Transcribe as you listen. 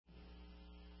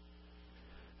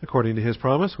According to His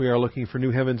promise, we are looking for new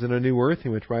heavens and a new earth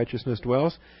in which righteousness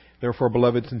dwells. Therefore,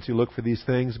 beloved, since you look for these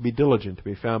things, be diligent to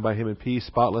be found by Him in peace,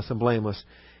 spotless and blameless,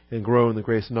 and grow in the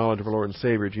grace and knowledge of our Lord and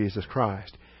Savior, Jesus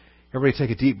Christ. Everybody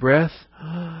take a deep breath.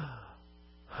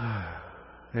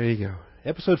 There you go.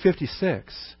 Episode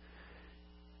 56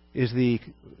 is the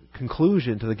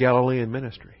conclusion to the Galilean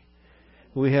ministry.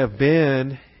 We have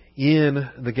been in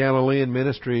the Galilean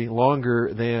ministry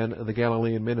longer than the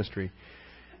Galilean ministry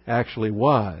actually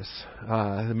was.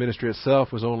 The ministry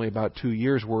itself was only about 2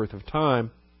 years' worth of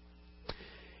time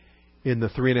in the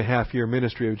 3.5-year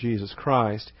ministry of Jesus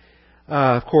Christ.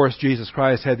 Of course, Jesus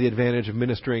Christ had the advantage of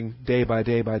ministering day by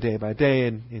day by day by day,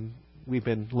 and we've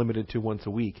been limited to once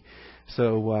a week.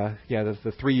 So,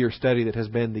 the 3-year study that has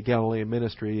been the Galilean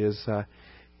ministry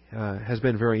has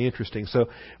been very interesting. So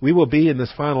we will be in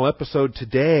this final episode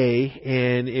today,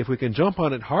 and if we can jump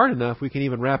on it hard enough, we can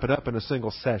even wrap it up in a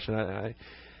single session.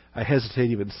 I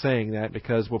hesitate even saying that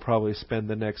because we'll probably spend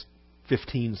the next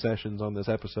 15 sessions on this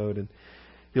episode, and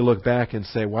you'll look back and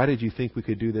say, why did you think we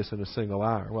could do this in a single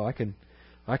hour? Well, I can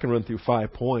run through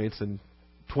 5 points in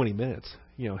 20 minutes,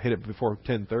 hit it before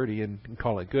 10:30 and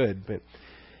call it good. But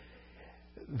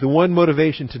the one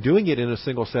motivation to doing it in a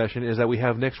single session is that we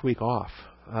have next week off.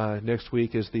 Next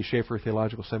week is the Schaeffer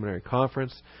Theological Seminary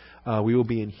Conference. We will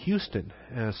be in Houston.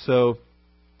 So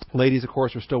ladies, of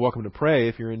course, are still welcome to pray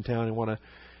if you're in town and want to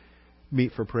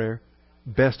meet for prayer.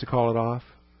 Best to call it off.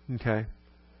 Okay.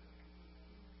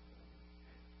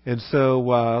 And so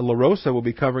La Rosa will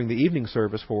be covering the evening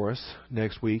service for us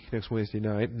next week, next Wednesday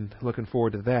night, and looking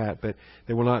forward to that. But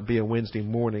there will not be a Wednesday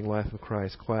morning Life of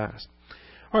Christ class.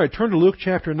 All right, turn to Luke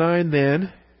chapter 9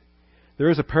 then. There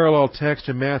is a parallel text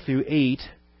in Matthew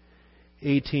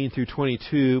 8:18 through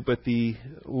 22, but the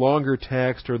longer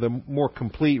text, or the more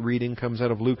complete reading, comes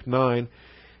out of Luke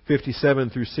 9:57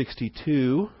 through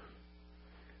 62.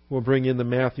 We'll bring in the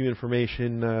Matthew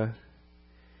information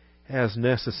as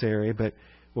necessary, but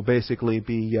we'll basically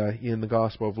be in the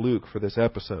Gospel of Luke for this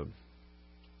episode.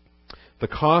 The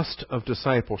cost of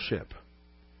discipleship.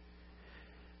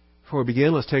 Before we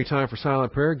begin, let's take time for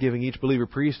silent prayer, giving each believer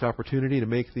priest opportunity to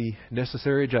make the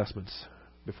necessary adjustments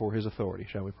before his authority.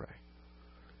 Shall we pray?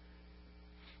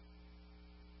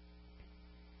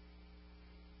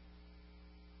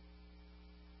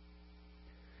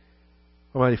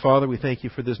 Almighty Father, we thank You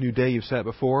for this new day You've set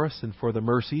before us, and for the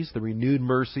mercies, the renewed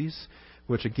mercies,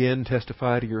 which again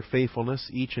testify to Your faithfulness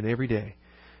each and every day.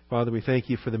 Father, we thank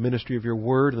You for the ministry of Your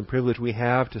Word and the privilege we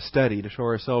have to study, to show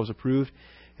ourselves approved.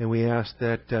 And we ask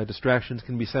that distractions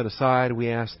can be set aside. We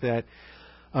ask that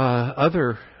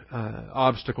other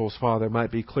obstacles, Father,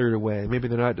 might be cleared away. Maybe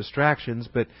they're not distractions,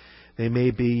 but they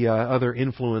may be other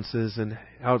influences and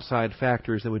outside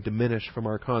factors that would diminish from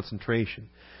our concentration.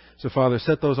 So, Father,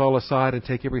 set those all aside and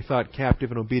take every thought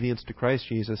captive in obedience to Christ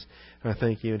Jesus. And I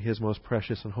thank You in His most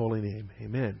precious and holy name.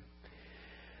 Amen.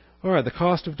 All right, the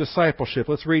cost of discipleship.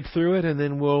 Let's read through it, and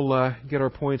then we'll get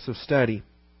our points of study.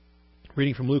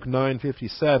 Reading from Luke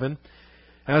 9:57.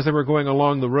 As they were going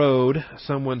along the road,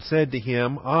 someone said to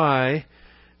Him, I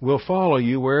will follow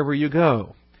You wherever You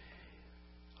go.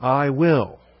 I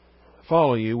will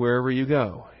follow You wherever You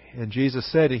go. And Jesus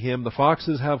said to him, the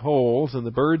foxes have holes, and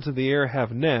the birds of the air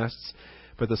have nests,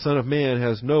 but the Son of Man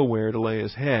has nowhere to lay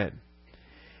His head.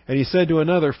 And he said to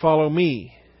another, follow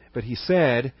Me. But he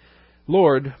said,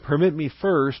 Lord, permit me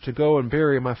first to go and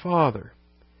bury my father.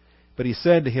 But he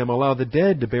said to him, allow the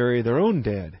dead to bury their own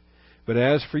dead. But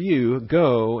as for you,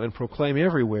 go and proclaim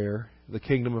everywhere the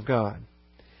kingdom of God.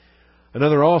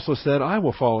 Another also said, I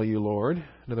will follow You, Lord.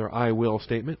 Another I will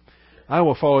statement. I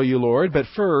will follow You, Lord, but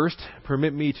first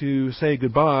permit me to say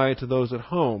goodbye to those at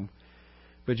home.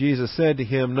 But Jesus said to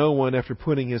him, no one after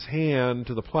putting his hand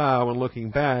to the plow and looking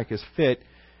back is fit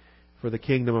for the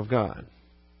kingdom of God.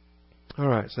 All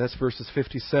right, so that's verses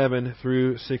 57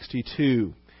 through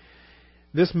 62.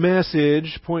 This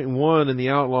message, point 1 in the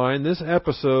outline, this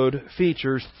episode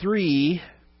features 3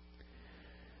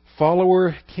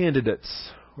 follower candidates,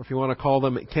 or if you want to call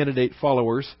them candidate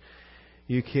followers,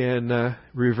 you can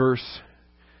reverse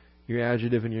your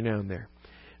adjective and your noun there.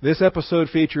 This episode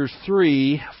features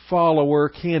 3 follower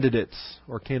candidates,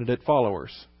 or candidate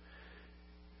followers,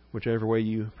 whichever way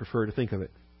you prefer to think of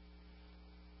it.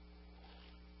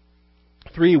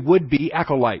 3 would-be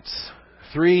acolytes.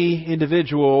 3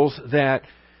 individuals that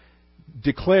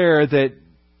declare that,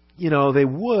 they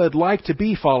would like to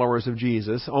be followers of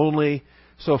Jesus, only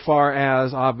so far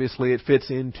as, obviously, it fits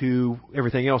into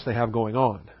everything else they have going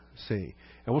on. See?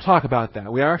 And we'll talk about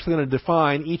that. We are actually going to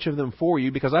define each of them for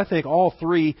you, because I think all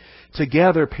 3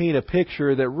 together paint a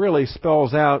picture that really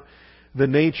spells out the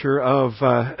nature of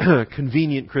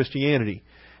convenient Christianity.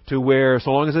 to where,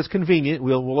 so long as it's convenient,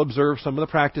 we'll observe some of the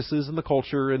practices and the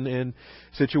culture and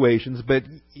situations. But,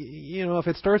 if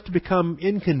it starts to become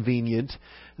inconvenient,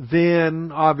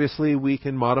 then obviously we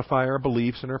can modify our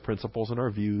beliefs and our principles and our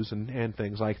views and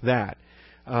things like that.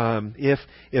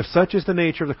 If such is the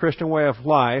nature of the Christian way of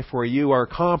life, where you are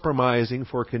compromising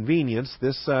for convenience,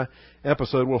 this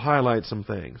episode will highlight some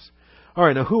things. All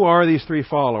right, now who are these three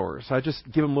followers? I just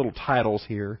give them little titles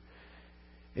here.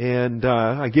 And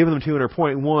I give them to you under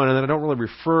point 1, and then I don't really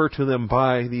refer to them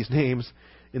by these names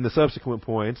in the subsequent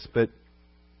points, but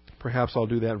perhaps I'll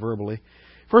do that verbally.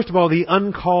 First of all, the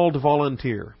uncalled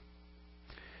volunteer.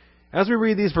 As we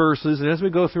read these verses and as we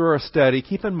go through our study,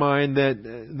 keep in mind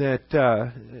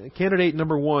that candidate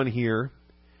number 1 here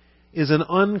is an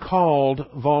uncalled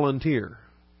volunteer.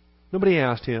 Nobody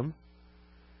asked him.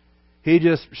 He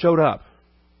just showed up.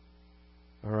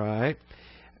 All right.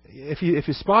 If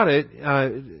you spot it,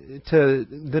 to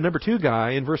the number 2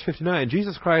 guy in verse 59,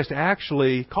 Jesus Christ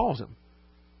actually calls him.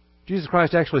 Jesus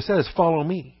Christ actually says, "Follow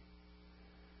me."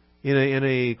 In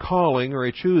a calling or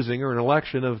a choosing or an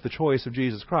election of the choice of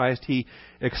Jesus Christ, He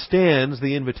extends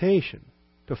the invitation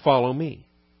to follow me,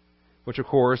 which of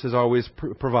course is always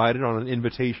provided on an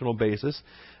invitational basis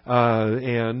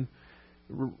and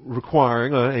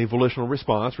requiring a volitional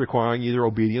response, requiring either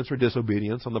obedience or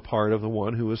disobedience on the part of the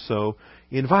one who is so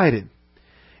invited.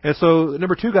 And so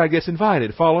number 2 guy gets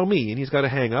invited, "Follow me," and he's got to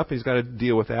hang up, he's got to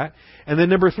deal with that. And then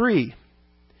number 3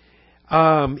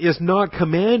 is not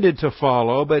commanded to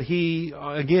follow, but he,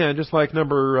 again, just like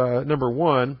number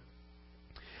 1,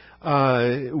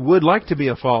 would like to be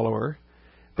a follower,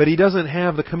 but he doesn't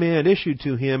have the command issued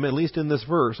to him, at least in this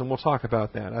verse, and we'll talk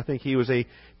about that. I think he was a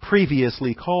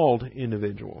previously called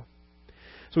individual.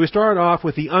 So we start off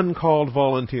with the uncalled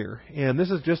volunteer, and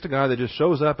this is just a guy that just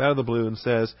shows up out of the blue and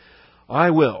says, "I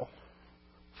will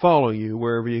follow you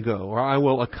wherever you go," or "I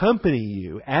will accompany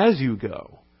you as you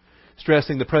go,"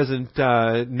 stressing the present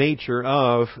nature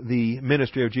of the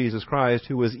ministry of Jesus Christ,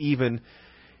 who was even,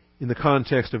 in the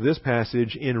context of this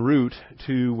passage, en route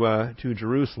to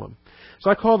Jerusalem. So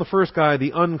I call the first guy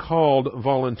the uncalled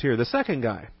volunteer. The second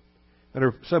guy,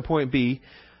 under subpoint B,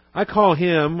 I call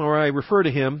him, or I refer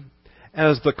to him,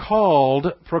 as the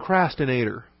called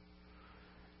procrastinator.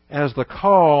 As the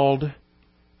called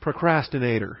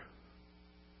procrastinator.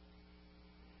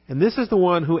 And this is the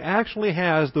one who actually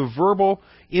has the verbal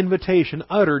invitation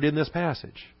uttered in this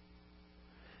passage.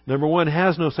 Number 1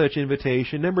 has no such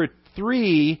invitation. Number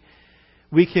 3,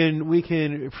 we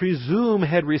can presume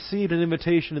had received an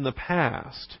invitation in the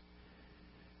past,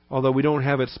 although we don't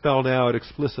have it spelled out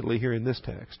explicitly here in this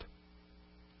text.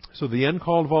 So the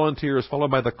uncalled volunteer is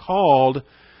followed by the called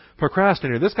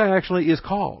procrastinator. This guy actually is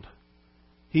called.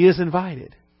 He is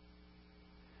invited.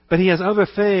 But he has other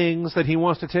things that he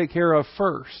wants to take care of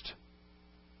first.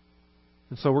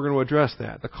 And so we're going to address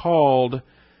that. The called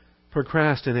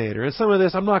procrastinator. And some of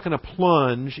this, I'm not going to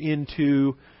plunge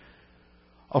into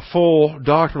a full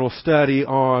doctrinal study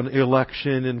on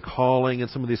election and calling and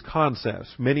some of these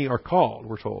concepts. Many are called,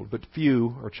 we're told, but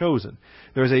few are chosen.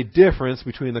 There's a difference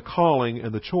between the calling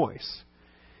and the choice.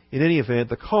 In any event,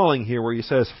 the calling here where He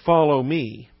says, "Follow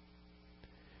me,"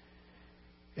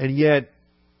 and yet,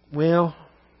 well,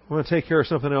 I want to take care of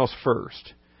something else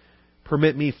first.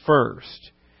 Permit me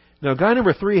first. Now, guy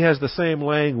number 3 has the same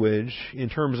language in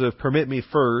terms of permit me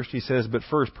first. He says, "But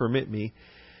first permit me."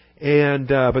 And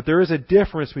but there is a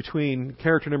difference between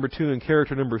character number 2 and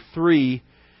character number 3,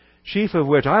 chief of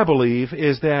which I believe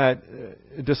is that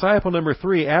disciple number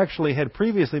 3 actually had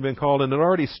previously been called and had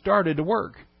already started to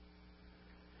work.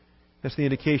 That's the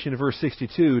indication of verse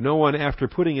 62. "No one, after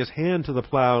putting his hand to the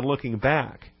plow and looking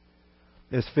back,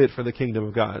 is fit for the kingdom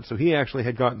of God." So he actually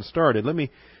had gotten started. Let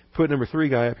me put number 3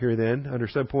 guy up here then, under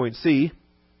subpoint C.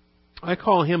 I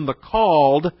call him the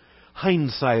called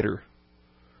hindsighter.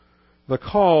 The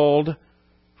called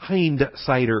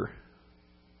hindsighter.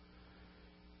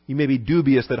 You may be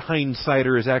dubious that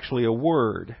hindsighter is actually a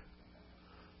word.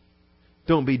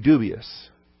 Don't be dubious.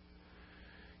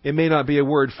 It may not be a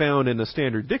word found in a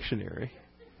standard dictionary,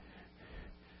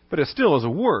 but it still is a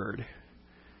word.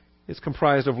 It's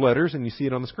comprised of letters, and you see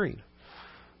it on the screen.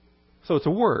 So it's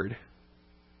a word.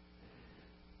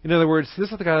 In other words,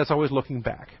 this is the guy that's always looking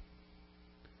back.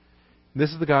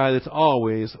 This is the guy that's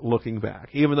always looking back,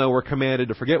 even though we're commanded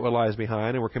to forget what lies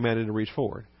behind and we're commanded to reach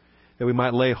forward, that we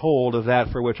might lay hold of that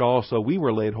for which also we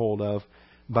were laid hold of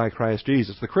by Christ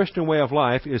Jesus. The Christian way of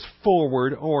life is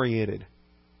forward-oriented.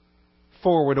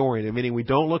 Forward-oriented, meaning we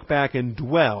don't look back and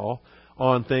dwell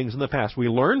on things in the past. We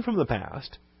learn from the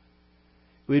past.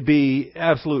 We'd be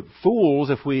absolute fools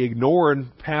if we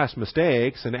ignored past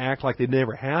mistakes and act like they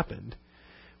never happened.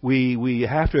 we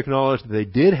have to acknowledge that they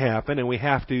did happen, and we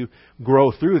have to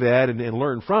grow through that and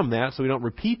learn from that, so we don't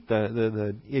repeat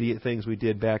the idiot things we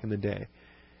did back in the day.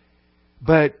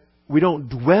 But we don't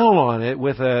dwell on it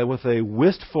with a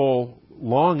wistful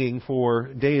longing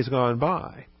for days gone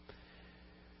by.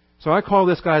 So I call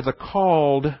this guy the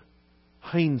called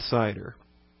hindsighter.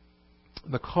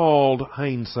 The called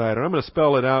hindsighter. I'm going to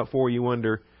spell it out for you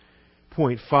under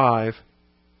point 5.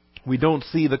 We don't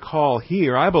see the call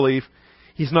here. I believe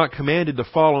he's not commanded to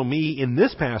follow me in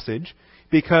this passage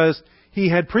because he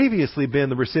had previously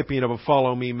been the recipient of a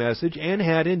follow me message and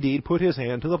had indeed put his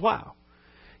hand to the plow.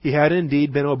 He had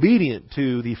indeed been obedient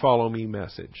to the follow me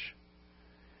message.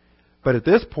 But at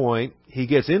this point, he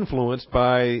gets influenced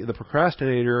by the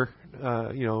procrastinator,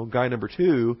 guy number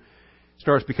 2,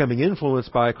 starts becoming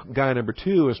influenced by guy number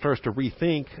 2 and starts to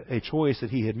rethink a choice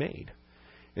that he had made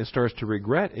and starts to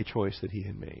regret a choice that he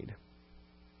had made.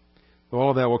 All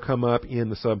of that will come up in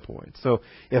the subpoint. So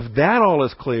if that all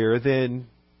is clear, then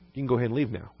you can go ahead and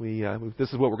leave now.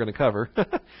 This is what we're going to cover. We're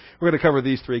going to cover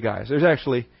these 3 guys. There's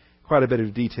actually quite a bit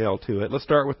of detail to it. Let's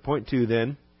start with point 2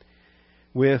 then,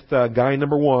 with guy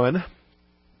number 1.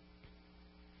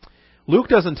 Luke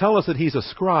doesn't tell us that he's a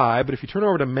scribe, but if you turn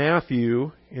over to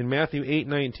Matthew, in Matthew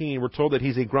 8:19, we're told that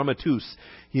he's a grammatus.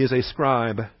 He is a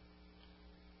scribe.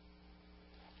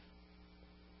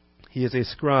 He is a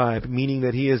scribe, meaning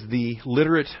that he is the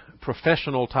literate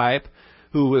professional type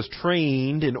who was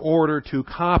trained in order to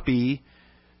copy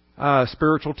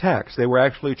spiritual texts. They were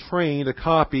actually trained to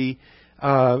copy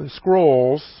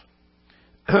scrolls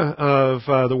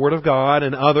of the Word of God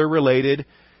and other related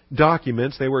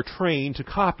documents. They were trained to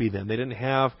copy them. They didn't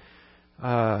have,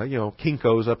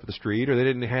 Kinko's up the street, or they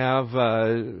didn't have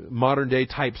modern day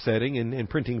typesetting and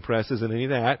printing presses and any of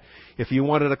that. If you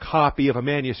wanted a copy of a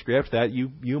manuscript, that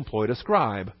you employed a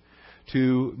scribe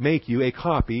to make you a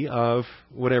copy of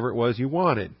whatever it was you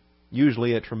wanted,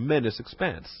 usually at tremendous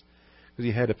expense, because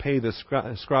you had to pay the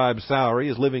scribe's salary,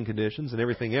 his living conditions, and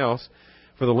everything else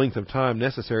for the length of time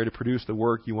necessary to produce the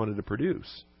work you wanted to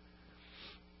produce.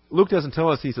 Luke doesn't tell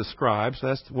us he's a scribe, so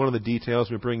that's one of the details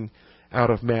we bring out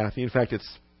of Matthew. In fact,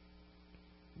 it's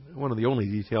one of the only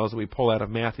details that we pull out of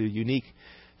Matthew, unique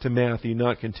to Matthew,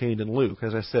 not contained in Luke.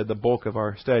 As I said, the bulk of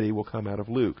our study will come out of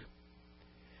Luke.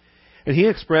 And he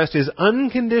expressed his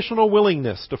unconditional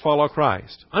willingness to follow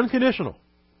Christ. Unconditional.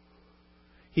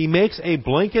 He makes a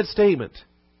blanket statement,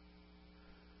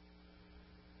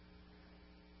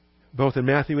 both in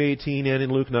Matthew 18 and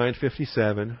in Luke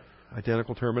 9:57,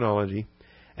 identical terminology.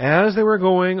 As they were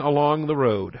going along the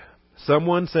road,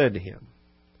 someone said to him,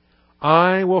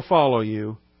 I will follow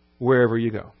you wherever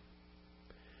you go.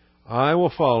 I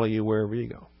will follow you wherever you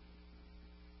go.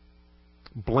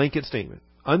 Blanket statement.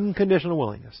 Unconditional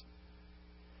willingness.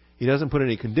 He doesn't put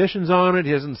any conditions on it.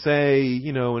 He doesn't say,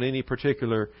 in any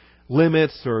particular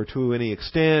limits or to any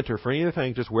extent or for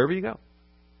anything. Just wherever you go.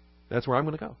 That's where I'm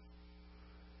going to go.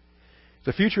 It's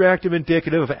a future active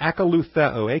indicative of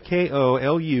akalutheo,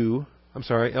 A-K-O-L-U,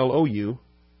 L-O-U.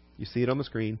 You see it on the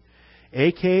screen.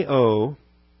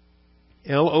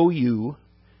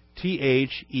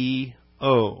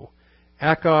 A-K-O-L-O-U-T-H-E-O.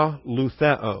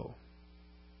 Akalutheo.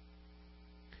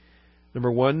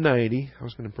 Number 190. I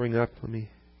was going to bring up, let me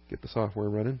get the software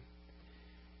running.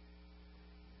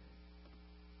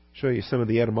 Show you some of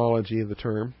the etymology of the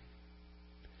term.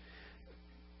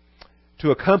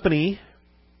 To accompany,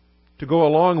 to go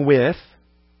along with,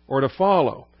 or to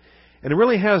follow. And it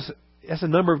really has a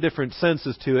number of different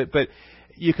senses to it, but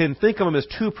you can think of them as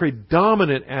 2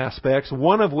 predominant aspects,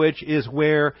 one of which is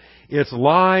where it's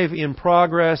live in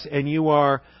progress and you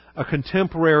are a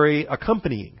contemporary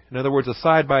accompanying. In other words, a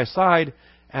side-by-side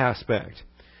aspect.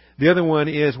 The other one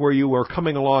is where you are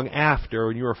coming along after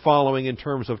and you are following in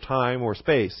terms of time or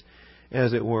space,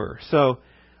 as it were. So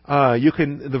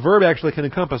the verb actually can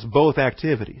encompass both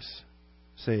activities.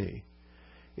 See,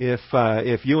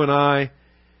 if you and I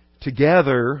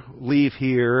together leave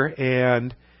here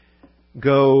and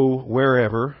go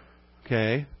wherever,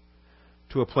 okay,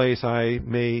 to a place I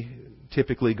may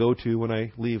typically go to when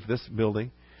I leave this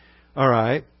building, all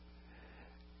right,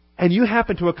 and you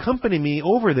happen to accompany me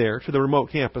over there to the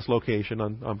remote campus location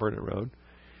on Burnett Road,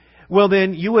 well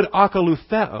then you would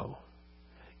akalutheo.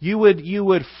 You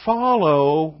would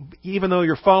follow, even though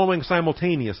you're following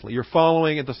simultaneously. You're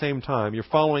following at the same time. You're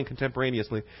following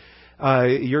contemporaneously.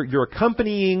 You're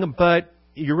accompanying, but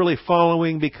you're really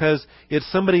following because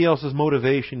it's somebody else's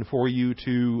motivation for you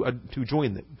to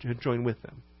join them, to join with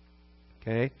them.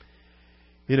 Okay,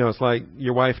 it's like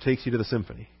your wife takes you to the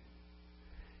symphony.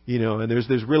 And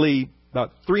there's really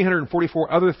about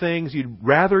 344 other things you'd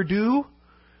rather do.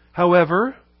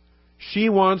 However, she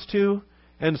wants to,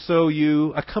 and so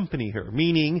you accompany her,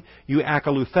 meaning you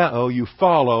akalutheo, you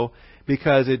follow,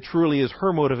 because it truly is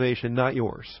her motivation, not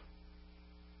yours.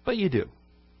 But you do.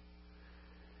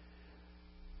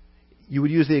 You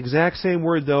would use the exact same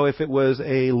word, though, if it was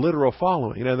a literal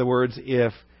following. In other words,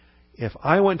 if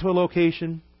I went to a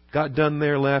location, got done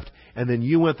there, left, and then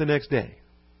you went the next day.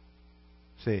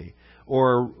 See?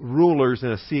 Or rulers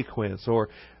in a sequence, or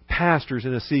pastors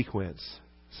in a sequence.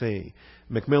 See?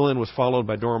 Macmillan was followed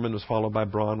by Dorman, was followed by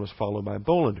Braun, was followed by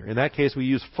Bolander. In that case, we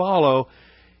use follow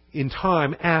in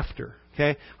time after.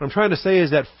 Okay? What I'm trying to say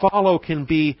is that follow can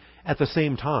be at the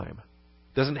same time.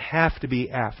 It doesn't have to be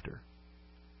after.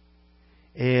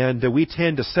 And we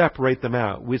tend to separate them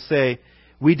out. We say,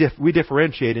 we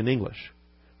differentiate in English.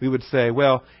 We would say,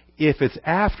 well, if it's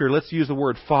after, let's use the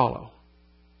word follow.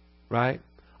 Right?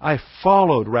 I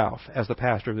followed Ralph as the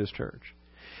pastor of this church.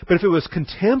 But if it was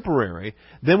contemporary,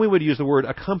 then we would use the word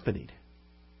accompanied.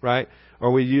 Right?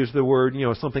 Or we'd use the word,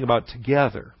 something about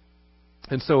together.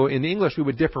 And so in English, we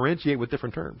would differentiate with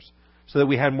different terms so that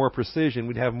we had more precision,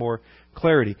 we'd have more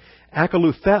clarity.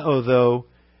 Akalutheo, though,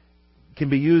 can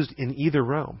be used in either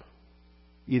realm,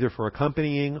 either for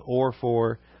accompanying or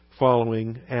for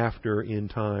following after in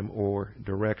time or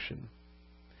direction.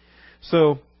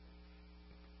 So,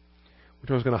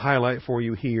 which I was going to highlight for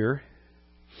you here,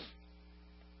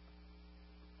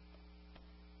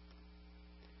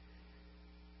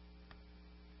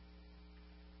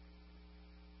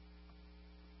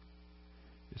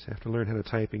 just have to learn how to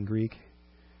type in Greek.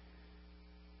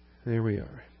 There we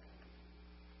are.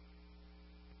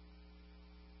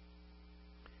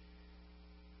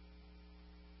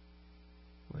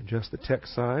 Adjust the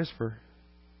text size for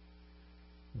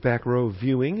back row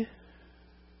viewing.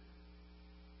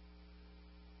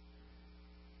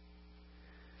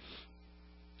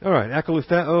 All right,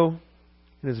 akalutheo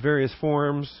in its various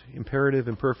forms, imperative,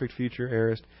 imperfect, future,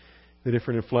 aorist, the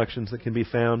different inflections that can be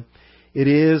found. It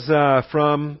is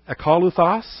from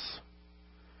akaluthos,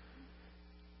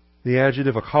 the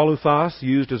adjective akaluthos,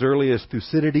 used as early as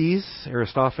Thucydides,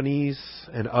 Aristophanes,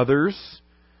 and others.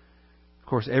 Of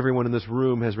course, everyone in this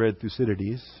room has read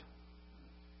Thucydides.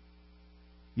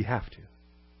 You have to.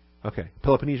 Okay.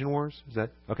 Peloponnesian Wars? Is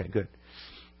that? Okay, good.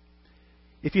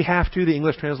 If you have to, the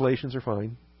English translations are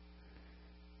fine.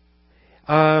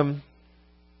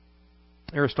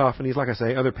 Aristophanes, like I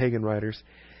say, other pagan writers.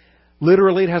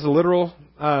 Literally, it has a literal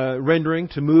rendering,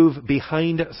 to move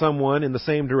behind someone in the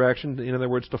same direction. In other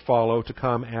words, to follow, to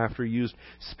come after, used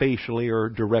spatially or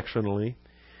directionally.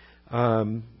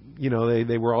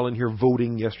 They were all in here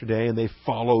voting yesterday, and they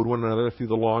followed one another through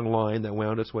the long line that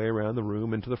wound its way around the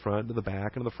room, into the front, to the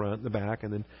back, and to the front, and the back,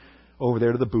 and then over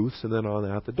there to the booths, and then on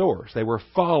out the doors. They were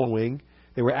following,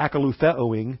 they were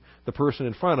akalutheoing the person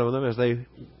in front of them as they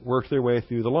worked their way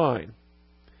through the line.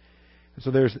 So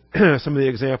there's some of the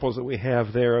examples that we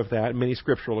have there of that, many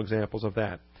scriptural examples of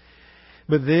that.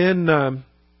 But then,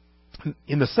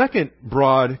 in the second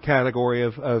broad category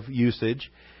of usage,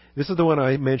 this is the one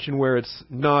I mentioned where it's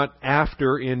not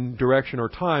after in direction or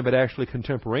time, but actually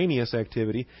contemporaneous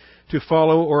activity, to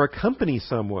follow or accompany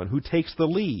someone who takes the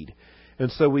lead. And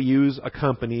so we use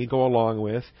accompany, go along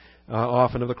with,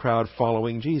 often of the crowd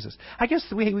following Jesus. I guess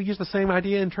we use the same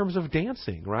idea in terms of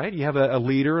dancing, right? You have a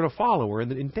leader and a follower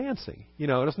in dancing.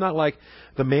 It's not like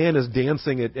the man is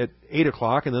dancing at 8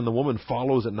 o'clock and then the woman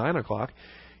follows at 9 o'clock.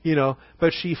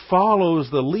 But she follows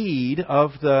the lead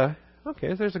of the...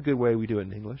 Okay, there's a good way we do it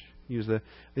in English. Use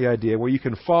the idea where you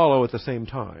can follow at the same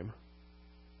time.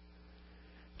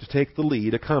 To take the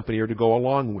lead, accompany, or to go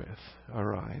along with. All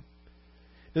right.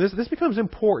 Now this becomes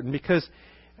important because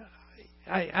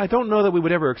I don't know that we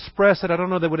would ever express it. I don't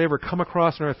know that it would ever come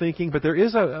across in our thinking. But there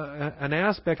is an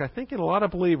aspect, I think, in a lot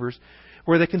of believers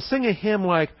where they can sing a hymn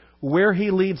like, "Where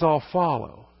He leads, I'll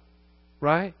follow."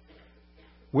 Right?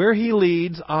 Where He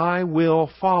leads, I will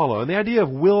follow. And the idea of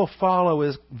will follow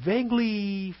is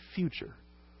vaguely future.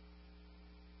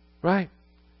 Right?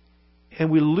 And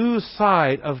we lose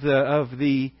sight of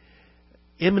the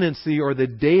imminency or the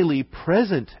daily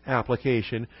present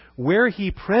application. Where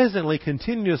He presently,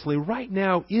 continuously, right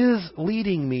now is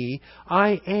leading me,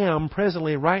 I am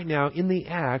presently, right now, in the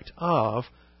act of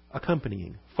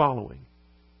accompanying, following.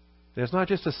 And it's not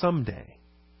just a someday.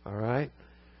 All right?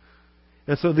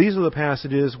 And so these are the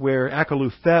passages where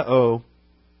akalutheo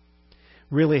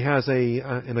really has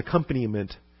an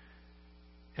accompaniment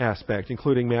aspect,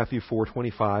 including Matthew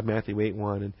 4:25, Matthew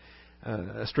 8:1, and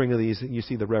a string of these. You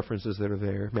see the references that are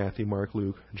there: Matthew, Mark,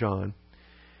 Luke, John.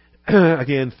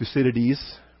 Again,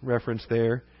 Thucydides reference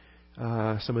there.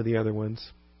 Some of the other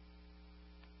ones.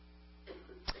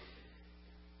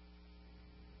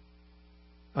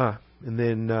 And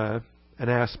then an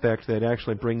aspect that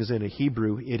actually brings in a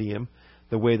Hebrew idiom,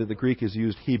 the way that the Greek is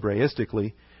used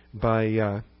Hebraistically,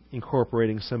 by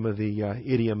incorporating some of the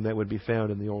idiom that would be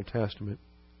found in the Old Testament.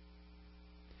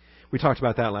 We talked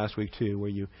about that last week too, where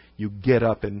you get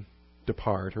up and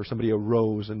depart, or somebody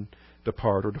arose and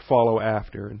depart, or to follow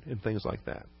after, and things like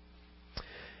that.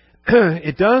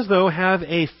 It does, though, have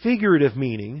a figurative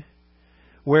meaning,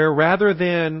 where rather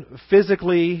than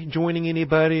physically joining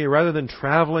anybody, or rather than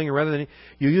traveling, or rather than,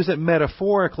 you use it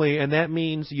metaphorically, and that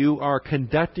means you are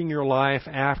conducting your life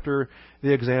after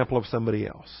the example of somebody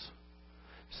else.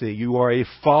 See, you are a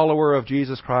follower of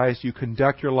Jesus Christ. You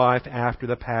conduct your life after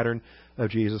the pattern of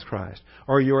Jesus Christ.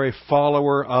 Or you're a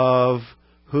follower of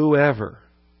whoever,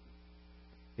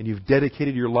 and you've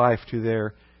dedicated your life to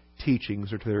their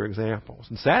teachings or to their examples.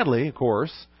 And sadly, of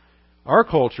course, our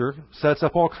culture sets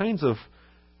up all kinds of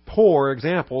poor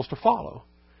examples to follow.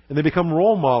 And they become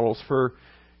role models for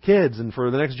kids and for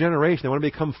the next generation. They want to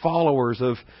become followers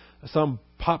of some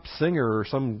pop singer or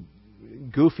some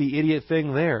goofy idiot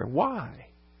thing there. Why?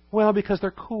 Well, because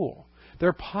they're cool.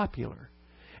 They're popular.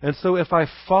 And so if I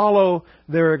follow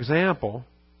their example,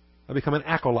 I become an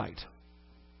acolyte,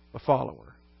 a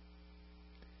follower.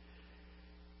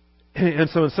 And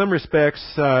so in some respects,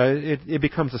 it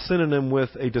becomes a synonym with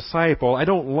a disciple. I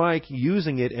don't like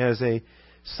using it as a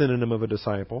synonym of a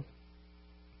disciple.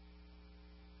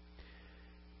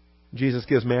 Jesus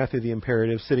gives Matthew the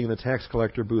imperative, sitting in the tax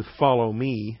collector booth, follow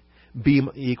me, be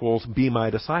my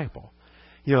disciple.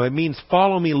 It means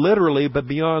follow me literally, but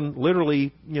beyond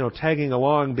literally, tagging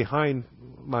along behind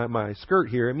my skirt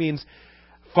here, it means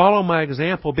follow my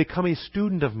example, become a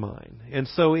student of mine. And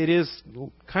so it is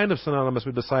kind of synonymous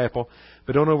with disciple,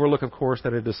 but don't overlook, of course,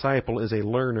 that a disciple is a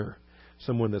learner,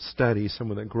 someone that studies,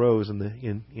 someone that grows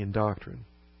in doctrine.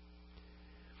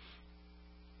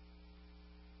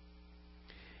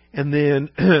 And then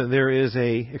there is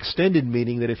a extended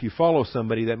meaning that if you follow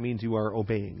somebody, that means you are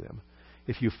obeying them.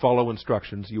 If you follow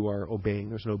instructions, you are obeying.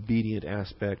 There's an obedient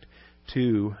aspect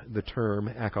to the term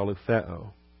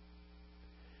akalutheo.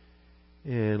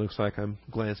 And it looks like I'm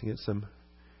glancing at some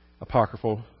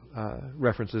apocryphal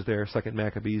references there, 2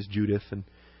 Maccabees, Judith, and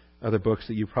other books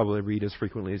that you probably read as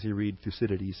frequently as you read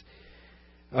Thucydides.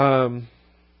 Even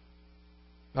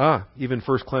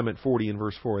 1 Clement 40 and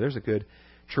verse 4. There's a good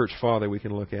church father we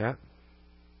can look at,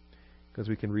 because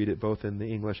we can read it both in the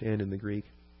English and in the Greek.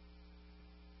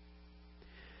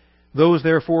 Those,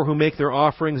 therefore, who make their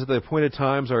offerings at the appointed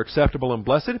times are acceptable and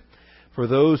blessed, for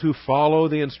those who follow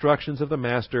the instructions of the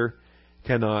Master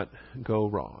cannot go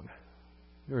wrong.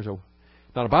 There's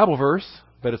not a Bible verse,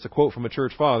 but it's a quote from a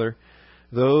church father.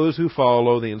 Those who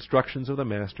follow the instructions of the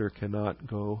Master cannot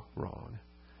go wrong.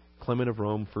 Clement of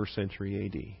Rome, 1st century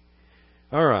A.D.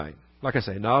 All right. Like I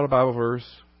say, not a Bible verse.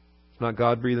 It's not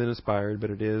God-breathed and inspired, but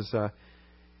it is,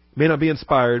 may not be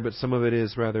inspired, but some of it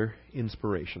is rather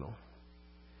inspirational.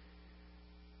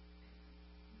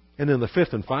 And then the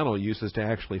fifth and final use is to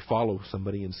actually follow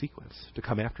somebody in sequence, to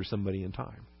come after somebody in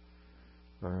time.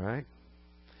 All right.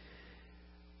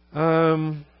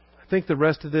 I think the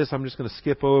rest of this I'm just going to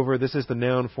skip over. This is the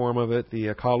noun form of it. The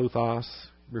akaluthos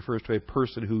refers to a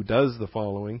person who does the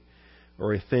following,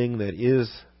 or a thing that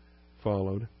is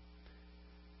followed.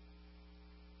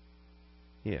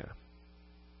 Yeah.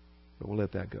 But we'll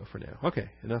let that go for now. Okay,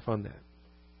 enough on that.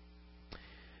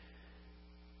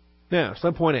 Now,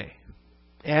 subpoint A.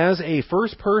 As a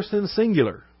first person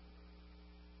singular,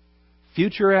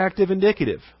 future active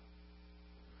indicative.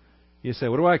 You say,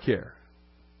 what do I care?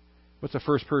 What's a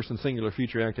first person singular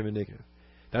future active indicative?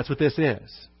 That's what this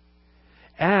is.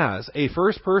 As a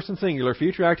first person singular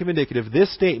future active indicative,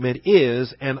 this statement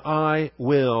is an I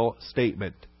will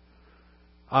statement.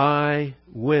 I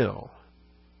will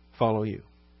follow you.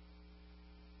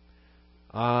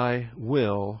 I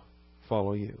will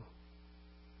follow you.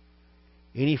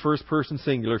 Any first person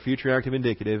singular future active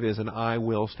indicative is an I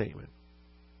will statement.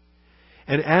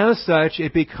 And as such,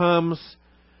 it becomes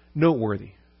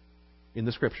noteworthy in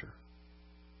the Scripture.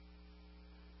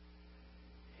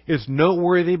 It's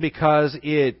noteworthy because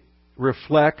it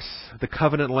reflects the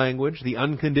covenant language, the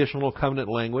unconditional covenant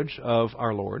language of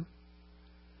our Lord.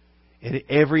 And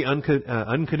every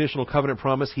unconditional covenant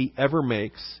promise He ever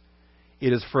makes,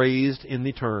 it is phrased in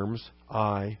the terms,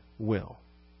 I will.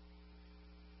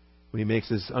 When He makes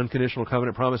His unconditional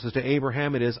covenant promises to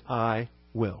Abraham, it is I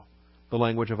will. The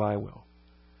language of I will.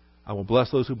 I will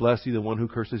bless those who bless you. The one who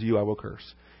curses you, I will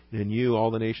curse. And in you,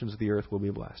 all the nations of the earth will be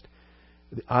blessed.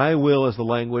 The I will is the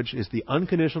language, is the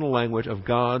unconditional language of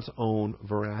God's own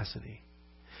veracity.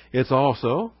 It's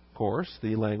also, of course,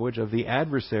 the language of the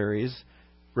adversary's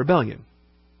rebellion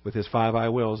with his 5 I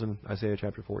wills in Isaiah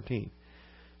chapter 14.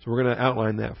 So we're going to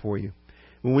outline that for you.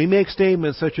 When we make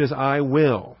statements such as I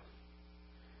will,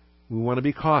 we want to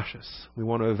be cautious. We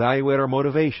want to evaluate our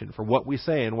motivation for what we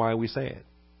say and why we say it.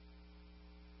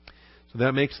 So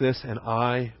that makes this an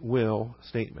I will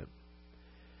statement.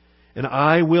 An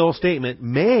I will statement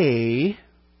may,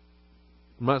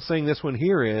 I'm not saying this one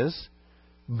here is,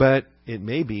 but it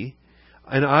may be,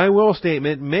 an I will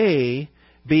statement may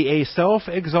be a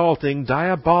self-exalting,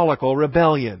 diabolical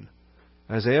rebellion.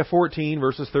 Isaiah 14,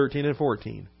 verses 13 and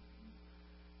 14.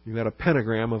 You've got a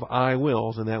pentagram of I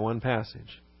wills in that one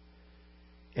passage.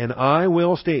 An I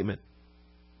will statement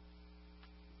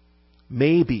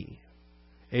may be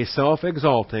a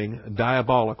self-exalting,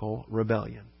 diabolical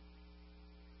rebellion.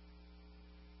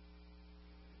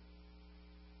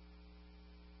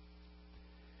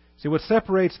 See, what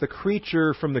separates the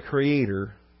creature from the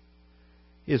Creator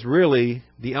is really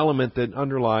the element that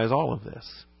underlies all of this.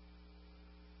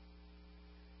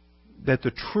 That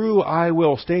the true I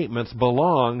will statements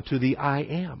belong to the I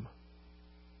am.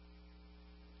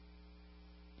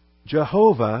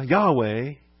 Jehovah,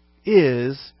 Yahweh,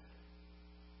 is.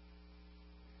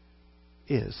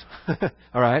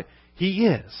 All right? He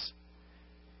is.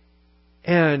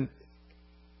 And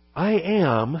I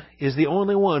am is the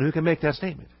only one who can make that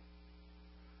statement.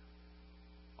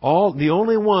 The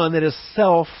only one that is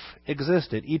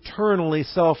self-existent, eternally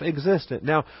self-existent.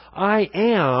 Now, I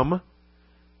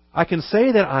can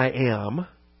say that I am,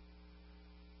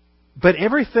 but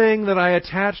everything that I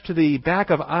attach to the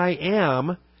back of I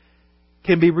am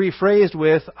can be rephrased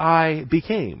with I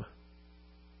became.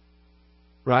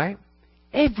 Right?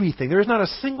 Everything. There is not a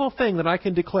single thing that I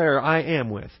can declare I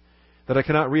am with that I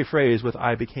cannot rephrase with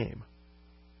I became.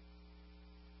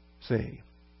 See?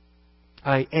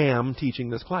 I am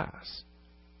teaching this class.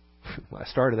 I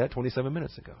started that 27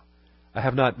 minutes ago. I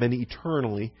have not been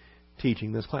eternally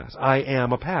teaching this class. I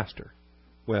am a pastor.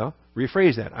 Well,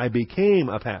 rephrase that. I became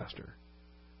a pastor.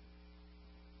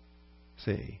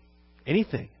 See?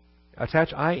 Anything.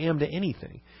 Attach I am to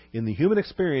anything. In the human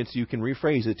experience, you can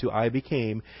rephrase it to I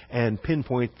became and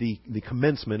pinpoint the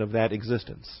commencement of that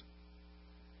existence.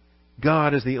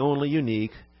 God is the only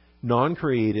unique,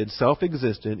 non-created,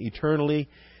 self-existent, eternally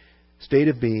state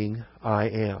of being I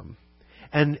am.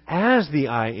 And as the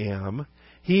I am,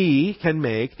 He can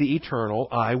make the eternal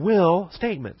I will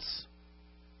statements.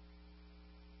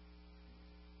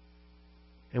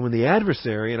 And when the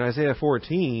adversary in Isaiah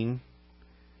 14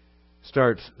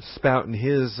 starts spouting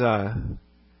his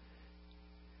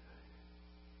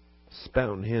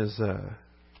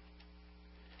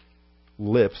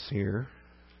lips here,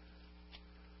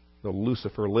 the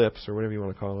Lucifer lips, or whatever you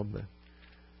want to call them.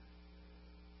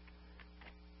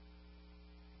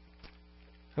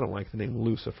 I don't like the name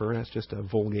Lucifer. That's just a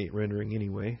Vulgate rendering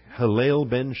anyway. Halel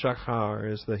ben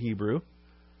Shachar is the Hebrew.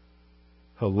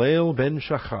 Halel ben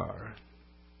Shachar.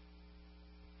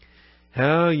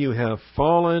 How you have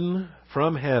fallen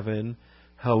from heaven,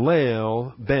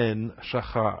 Halel ben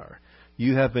Shachar.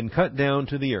 You have been cut down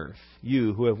to the earth,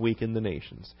 you who have weakened the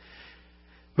nations.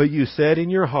 But you said in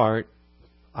your heart,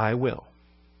 I will.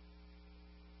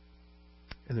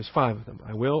 And there's 5 of them.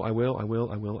 I will, I will, I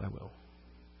will, I will, I will.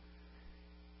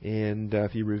 And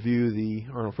if you review the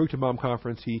Arnold Fruchtenbaum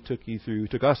conference, he took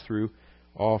us through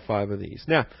all 5 of these.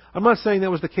 Now, I'm not saying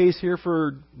that was the case here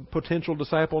for potential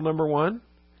disciple number 1,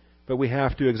 but we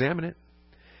have to examine it.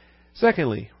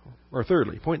 Thirdly,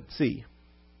 point C.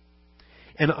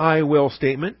 An I will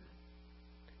statement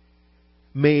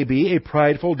may be a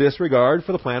prideful disregard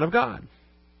for the plan of God.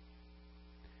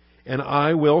 An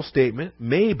I will statement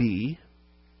may be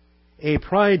a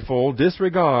prideful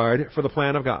disregard for the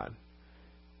plan of God.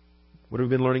 What have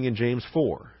we been learning in James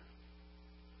 4?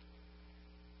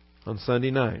 On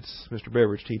Sunday nights, Mr.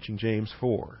 Beveridge teaching James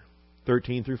 4,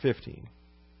 13 through 15.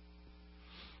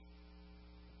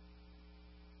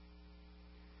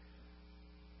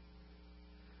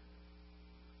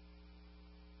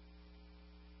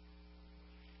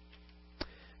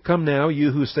 Come now,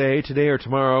 you who say, today or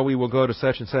tomorrow we will go to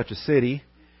such and such a city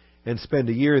and spend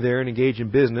a year there and engage in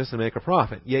business and make a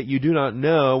profit. Yet you do not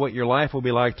know what your life will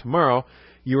be like tomorrow.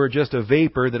 You are just a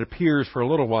vapor that appears for a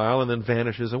little while and then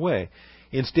vanishes away.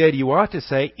 Instead, you ought to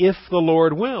say, if the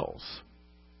Lord wills,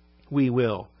 we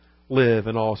will live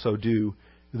and also do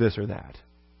this or that.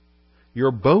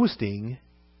 Your boasting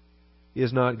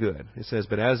is not good. It says,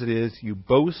 but as it is, you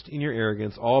boast in your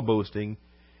arrogance. All boasting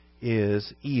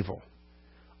is evil.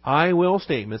 I will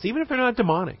statements, even if they're not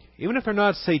demonic, even if they're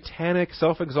not satanic,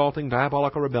 self-exalting,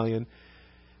 diabolical rebellion,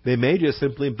 they may just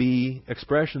simply be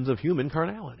expressions of human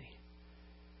carnality.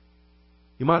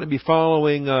 You might be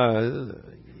following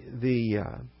the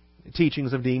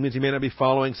teachings of demons. You may not be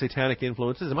following satanic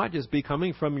influences. It might just be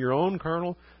coming from your own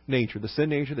carnal nature, the sin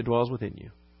nature that dwells within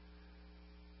you.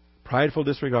 Prideful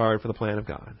disregard for the plan of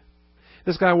God.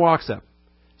 This guy walks up,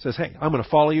 says, hey, I'm going to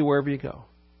follow you wherever you go.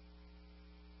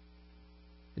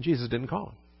 And Jesus didn't call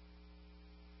him.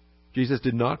 Jesus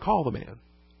did not call the man.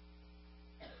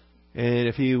 And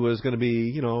if he was going to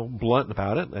be, blunt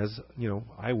about it, as,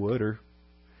 I would, or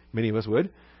many of us would,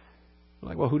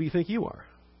 like, well, who do you think you are?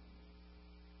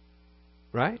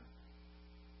 Right?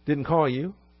 Didn't call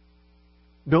you.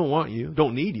 Don't want you.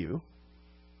 Don't need you.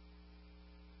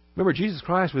 Remember, Jesus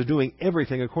Christ was doing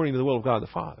everything according to the will of God the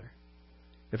Father.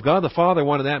 If God the Father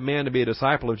wanted that man to be a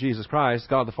disciple of Jesus Christ,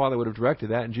 God the Father would have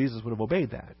directed that, and Jesus would have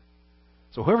obeyed that.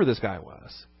 So whoever this guy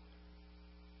was,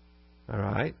 all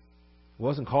right,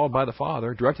 wasn't called by the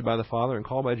Father, directed by the Father, and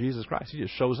called by Jesus Christ. He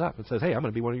just shows up and says, hey, I'm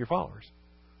going to be one of your followers.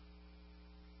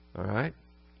 All right?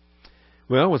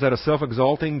 Well, was that a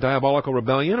self-exalting, diabolical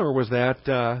rebellion, or was that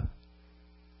a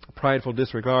prideful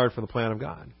disregard for the plan of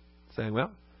God? Saying,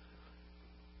 well,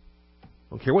 I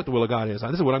don't care what the will of God is.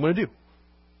 This is what I'm going to do.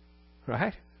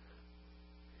 Right?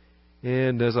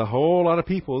 And there's a whole lot of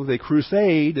people, they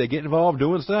crusade, they get involved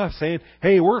doing stuff, saying,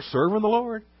 hey, we're serving the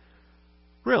Lord.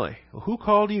 Really? Well, who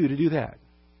called you to do that?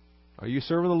 Are you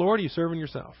serving the Lord or are you serving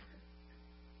yourself?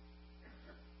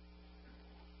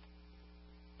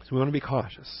 So we want to be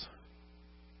cautious.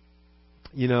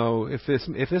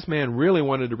 If this man really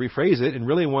wanted to rephrase it and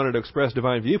really wanted to express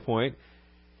divine viewpoint,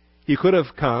 he could have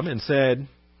come and said,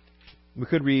 we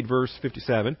could read verse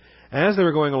 57. As they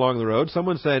were going along the road,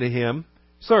 someone said to him,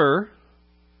 Sir,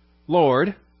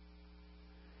 Lord,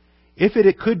 if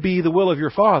it could be the will of your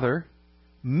Father,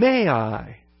 may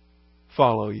I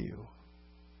follow you?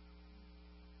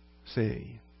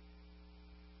 See.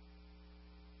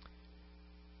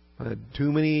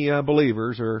 Too many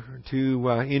believers are too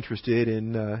interested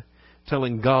in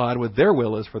telling God what their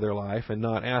will is for their life and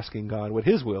not asking God what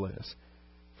His will is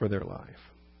for their life.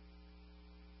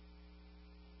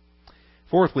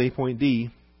 Fourthly, point D,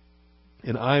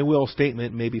 an I will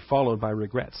statement may be followed by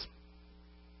regrets.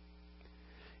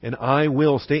 An I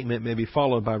will statement may be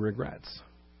followed by regrets.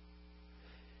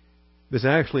 This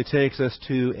actually takes us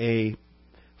to a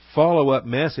follow-up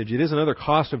message. It is another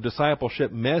cost of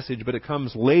discipleship message, but it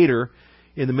comes later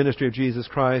in the ministry of Jesus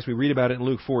Christ. We read about it in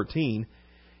Luke 14.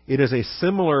 It is a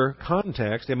similar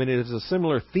context. It is a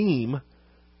similar theme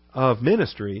of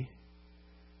ministry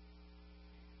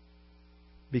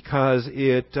because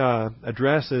it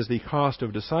addresses the cost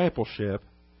of discipleship,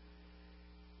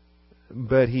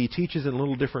 but he teaches it in a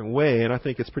little different way, and I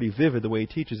think it's pretty vivid the way he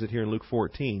teaches it here in Luke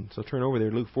 14. So turn over there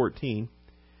to Luke 14.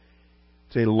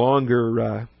 It's a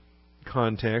longer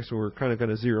context, so we're kind of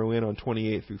going to zero in on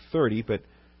 28 through 30, but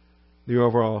the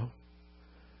overall,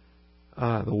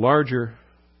 the larger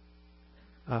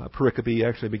pericope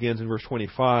actually begins in verse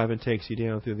 25 and takes you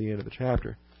down through the end of the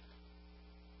chapter.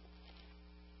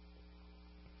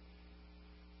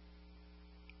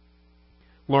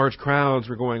 Large crowds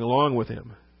were going along with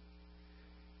him.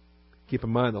 Keep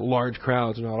in mind that large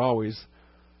crowds are not always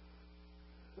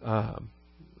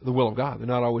the will of God. They're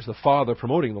not always the Father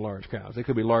promoting the large crowds. They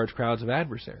could be large crowds of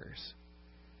adversaries.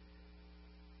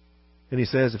 And he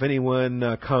says, if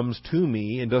anyone comes to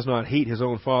me and does not hate his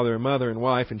own father and mother and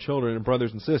wife and children and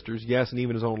brothers and sisters, yes, and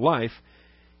even his own life,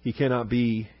 he cannot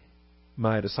be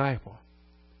my disciple.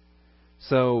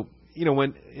 So,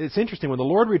 when it's interesting, when the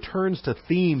Lord returns to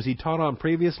themes He taught on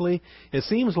previously, it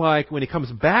seems like when He comes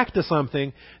back to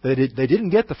something that they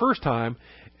didn't get the first time,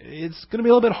 it's going to be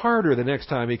a little bit harder the next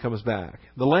time He comes back.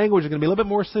 The language is going to be a little bit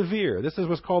more severe. This is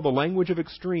what's called the language of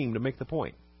extreme, to make the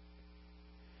point.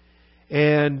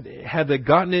 And had they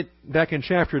gotten it back in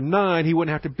chapter 9, He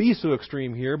wouldn't have to be so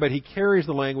extreme here, but He carries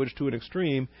the language to an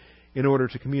extreme in order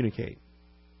to communicate.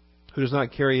 Who does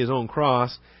not carry his own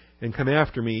cross and come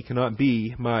after me cannot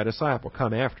be my disciple.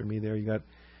 Come after me. There you got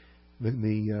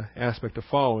the aspect of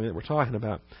following that we're talking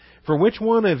about. For which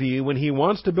one of you, when he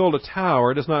wants to build a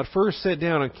tower, does not first sit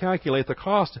down and calculate the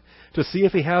cost to see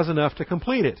if he has enough to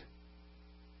complete it?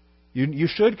 You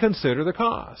should consider the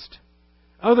cost.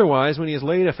 Otherwise, when he has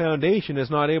laid a foundation and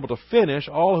is not able to finish,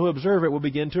 all who observe it will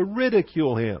begin to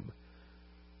ridicule him,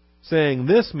 saying,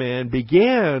 this man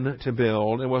began to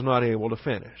build and was not able to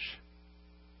finish.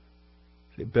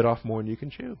 They bit off more than you can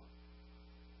chew.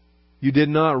 You did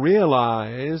not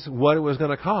realize what it was going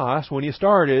to cost when you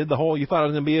started you thought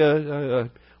it was going to be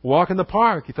a walk in the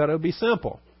park. You thought it would be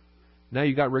simple. Now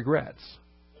you got regrets.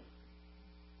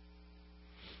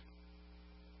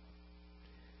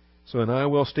 So an I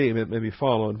will statement may be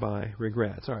followed by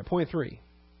regrets. All right, point 3.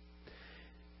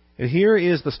 And here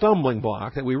is the stumbling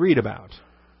block that we read about.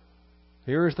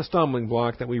 Here is the stumbling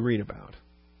block that we read about.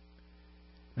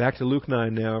 Back to Luke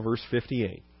 9 now, verse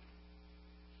 58.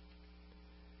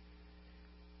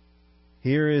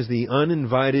 Here is the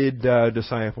uninvited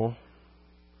disciple.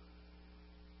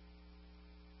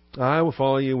 I will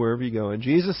follow you wherever you go. And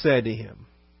Jesus said to him,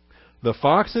 the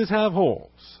foxes have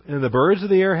holes, and the birds of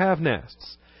the air have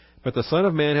nests, but the Son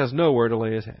of Man has nowhere to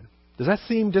lay his head. Does that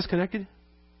seem disconnected?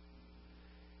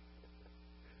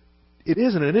 It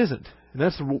isn't, it isn't. And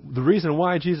that's the reason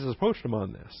why Jesus approached him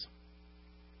on this.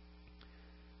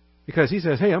 Because he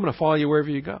says, hey, I'm going to follow you wherever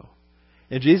you go.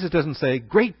 And Jesus doesn't say,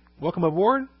 great, welcome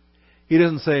aboard. He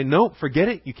doesn't say, nope, forget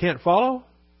it, you can't follow.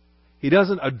 He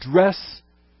doesn't address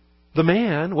the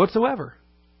man whatsoever.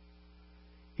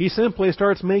 He simply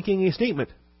starts making a statement.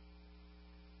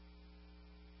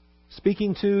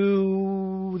 Speaking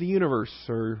to the universe,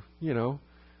 or,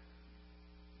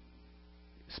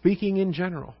 speaking in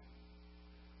general.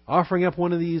 Offering up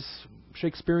one of these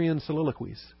Shakespearean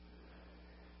soliloquies.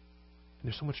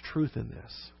 There's so much truth in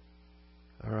this.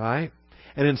 All right?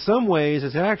 And in some ways,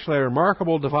 it's actually a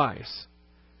remarkable device.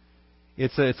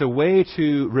 It's a way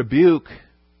to rebuke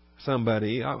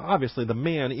somebody. Obviously, the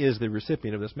man is the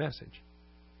recipient of this message.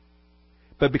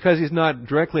 But because he's not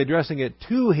directly addressing it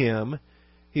to him,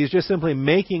 he's just simply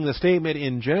making the statement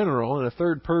in general, in a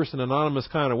third-person, anonymous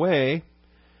kind of way.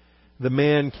 The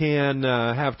man can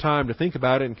have time to think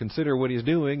about it and consider what he's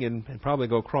doing and probably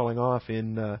go crawling off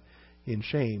in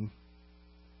shame.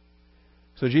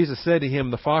 So Jesus said to him,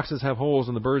 the foxes have holes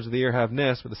and the birds of the air have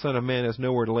nests, but the Son of Man has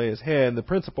nowhere to lay his head. And the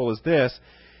principle is this,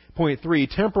 point 3,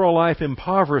 temporal life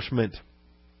impoverishment.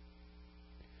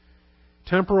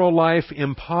 Temporal life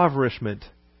impoverishment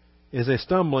is a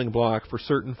stumbling block for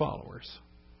certain followers.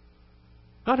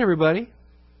 Not everybody,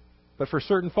 but for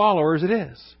certain followers it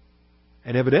is.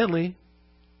 And evidently,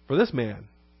 for this man,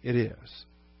 it is.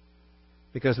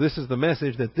 Because this is the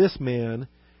message that this man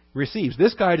receives.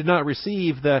 This guy did not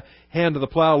receive the hand of the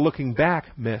plow looking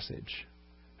back message.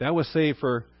 That was saved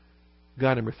for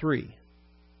guy number 3.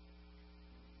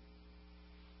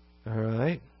 All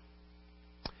right.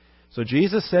 So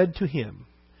Jesus said to him,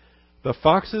 the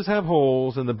foxes have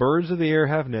holes and the birds of the air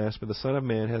have nests, but the Son of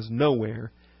Man has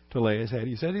nowhere to lay his head.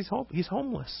 He said he's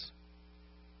homeless.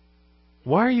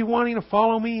 Why are you wanting to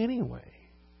follow me anyway?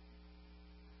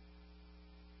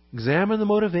 Examine the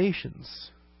motivations.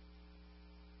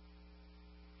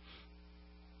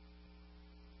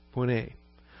 Point A.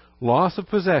 Loss of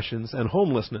possessions and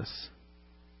homelessness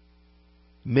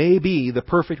may be the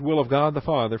perfect will of God the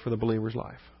Father for the believer's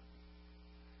life.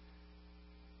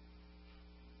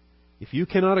 If you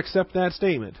cannot accept that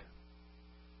statement,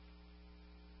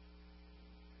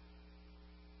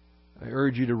 I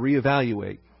urge you to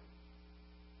reevaluate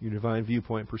your divine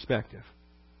viewpoint perspective.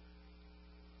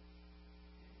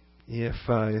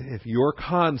 If your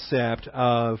concept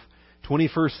of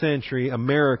 21st century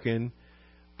American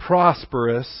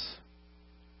prosperous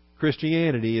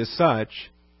Christianity is such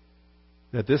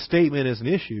that this statement is an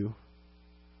issue,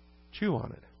 chew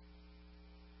on it.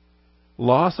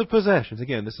 Loss of possessions,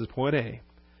 again, this is point A.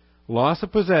 Loss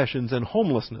of possessions and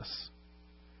homelessness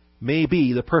may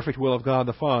be the perfect will of God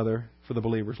the Father for the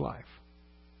believer's life.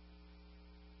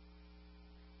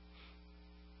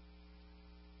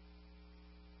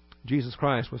 Jesus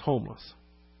Christ was homeless.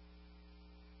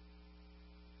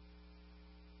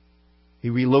 He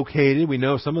relocated. We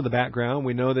know some of the background.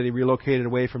 We know that he relocated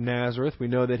away from Nazareth. We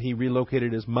know that he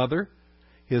relocated his mother,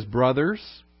 his brothers,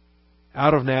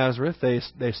 out of Nazareth.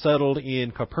 They settled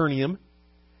in Capernaum.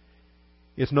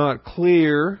 It's not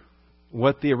clear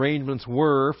what the arrangements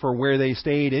were for where they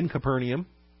stayed in Capernaum.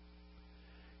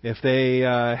 If they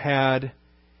had,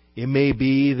 it may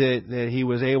be that he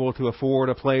was able to afford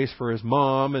a place for his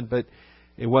mom, but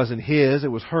it wasn't his, it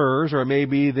was hers. Or it may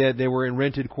be that they were in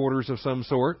rented quarters of some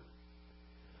sort.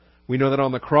 We know that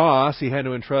on the cross, he had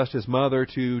to entrust his mother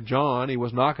to John. He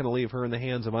was not going to leave her in the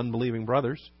hands of unbelieving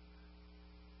brothers.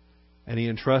 And he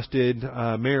entrusted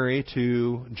Mary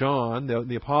to John,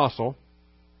 the apostle,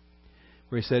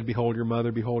 where he said, behold your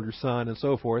mother, behold your son, and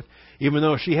so forth. Even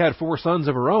though she had 4 sons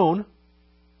of her own,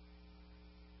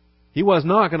 he was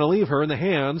not going to leave her in the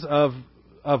hands of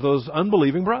those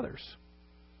unbelieving brothers.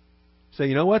 Say,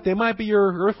 you know what? They might be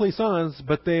your earthly sons,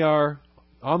 but they are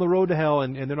on the road to hell,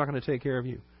 and they're not going to take care of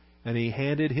you. And he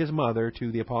handed his mother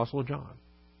to the Apostle John.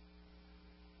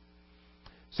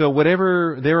 So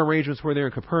whatever their arrangements were there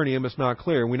in Capernaum, it's not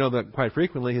clear. We know that quite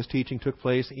frequently his teaching took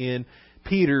place in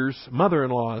Peter's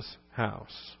mother-in-law's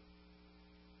house.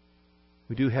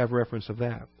 We do have reference of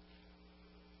that.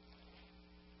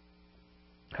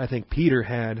 I think Peter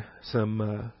had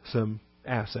some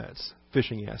assets,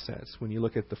 fishing assets. When you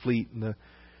look at the fleet and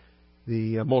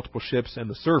the multiple ships and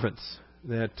the servants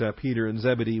that Peter and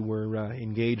Zebedee were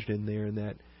engaged in there in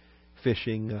that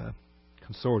fishing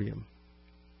consortium.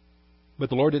 But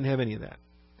the Lord didn't have any of that.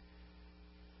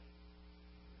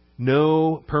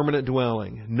 No permanent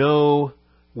dwelling, no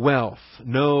wealth,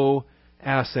 no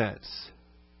assets.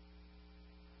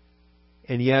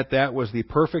 And yet that was the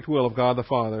perfect will of God the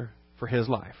Father for His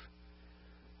life.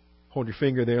 Hold your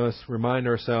finger there. Let's remind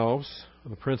ourselves of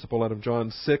the principle out of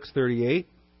John 6:38.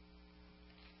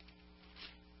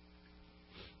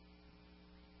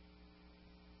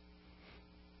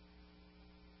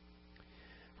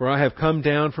 For I have come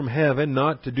down from heaven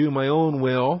not to do my own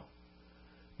will,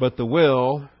 but the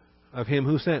will of Him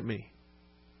who sent me.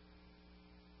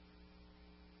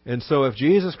 And so if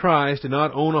Jesus Christ did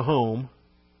not own a home,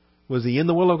 was He in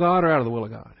the will of God or out of the will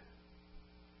of God?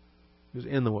 He was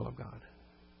in the will of God.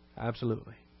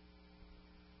 Absolutely.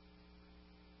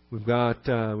 We've got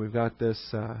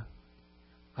this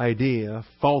idea,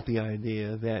 faulty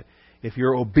idea, that if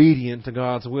you're obedient to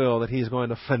God's will, that He's going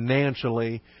to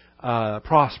financially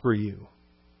prosper you.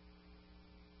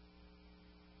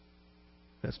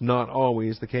 That's not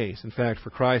always the case. In fact, for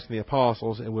Christ and the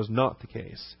apostles, it was not the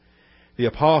case. The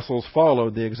apostles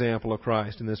followed the example of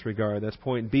Christ in this regard. That's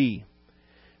point B.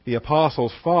 The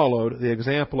apostles followed the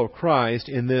example of Christ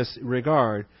in this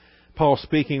regard. Paul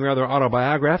speaking rather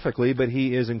autobiographically, but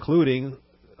he is including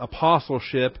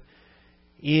apostleship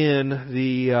in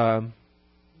the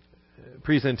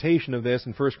presentation of this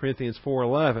in 1 Corinthians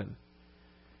 4:11.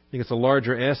 I think it's a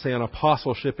larger essay on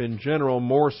apostleship in general,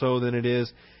 more so than it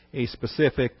is a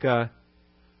specific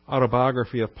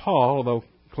autobiography of Paul, although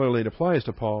clearly it applies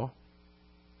to Paul.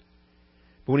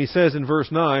 But when he says in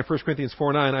verse 9, 1 Corinthians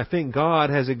 4:9, I think God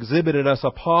has exhibited us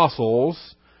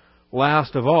apostles,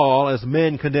 last of all, as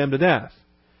men condemned to death.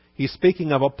 He's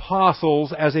speaking of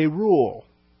apostles as a rule,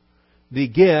 the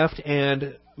gift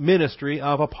and ministry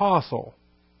of apostle.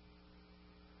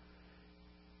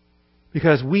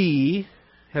 Because we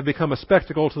have become a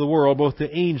spectacle to the world, both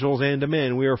to angels and to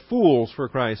men. We are fools for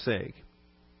Christ's sake.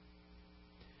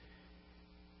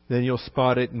 Then you'll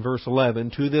spot it in verse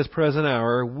 11. To this present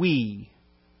hour, we,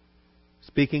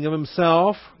 speaking of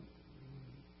himself,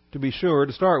 to be sure,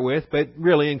 to start with, but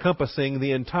really encompassing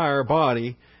the entire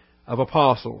body of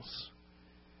apostles.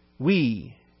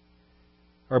 We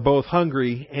are both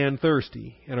hungry and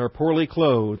thirsty, and are poorly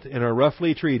clothed, and are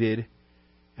roughly treated,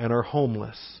 and are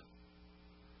homeless.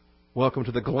 Welcome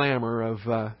to the glamour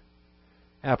of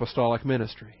apostolic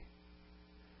ministry.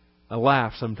 I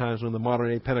laugh sometimes when the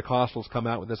modern-day Pentecostals come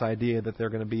out with this idea that they're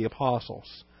going to be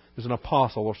apostles. There's an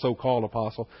apostle, or so-called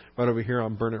apostle, right over here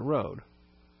on Burnett Road.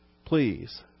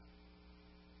 Please.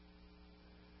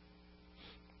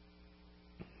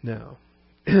 Now,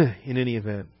 in any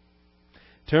event,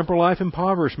 temporal life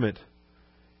impoverishment.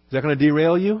 Is that going to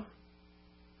derail you?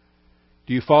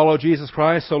 Do you follow Jesus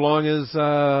Christ so long as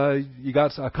you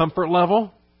got a comfort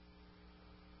level?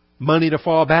 Money to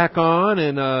fall back on,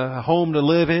 and a home to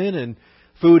live in, and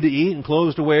food to eat, and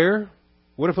clothes to wear?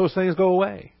 What if those things go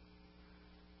away?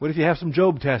 What if you have some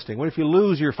Job testing? What if you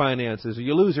lose your finances, or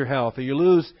you lose your health, or you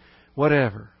lose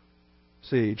whatever?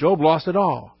 See, Job lost it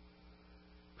all.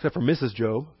 Except for Mrs.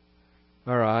 Job.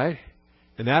 All right.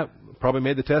 And that probably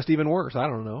made the test even worse. I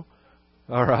don't know.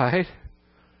 All right.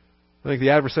 I think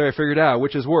the adversary figured out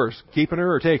which is worse, keeping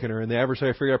her or taking her. And the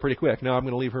adversary figured out pretty quick, no, I'm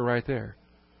going to leave her right there.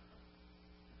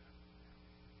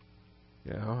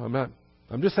 Yeah,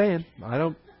 I'm just saying.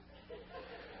 I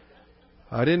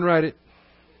didn't write it.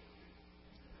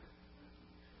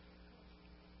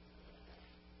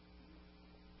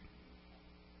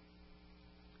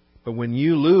 But when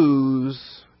you lose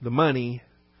the money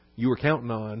you were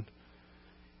counting on,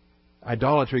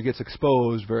 idolatry gets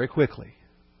exposed very quickly.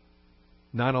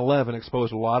 9/11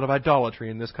 exposed a lot of idolatry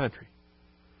in this country.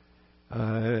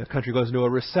 The country goes into a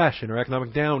recession or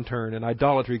economic downturn, and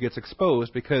idolatry gets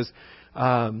exposed because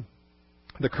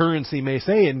the currency may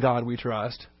say, "In God we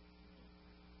trust,"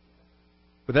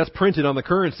 but that's printed on the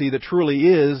currency that truly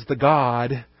is the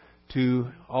God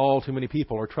to all too many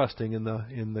people are trusting in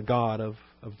the God of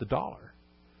the dollar.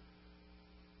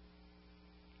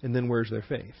 And then where's their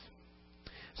faith?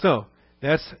 So,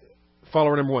 that's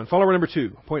follower number 1. Follower number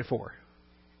 2, point 4.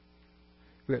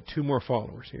 We've got 2 more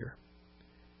followers here.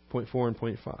 Point 4 and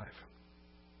point 5.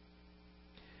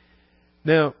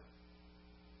 Now,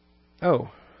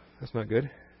 that's not good.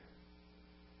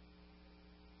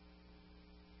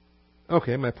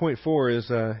 Okay, my point 4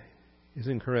 is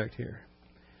incorrect here.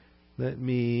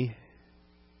 I'll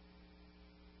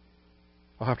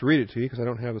have to read it to you because I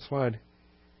don't have the slide.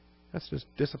 That's just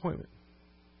disappointment.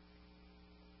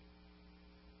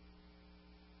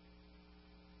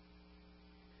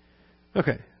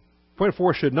 Okay. Point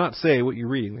 4 should not say what you're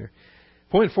reading there.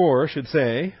 Point 4 should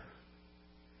say,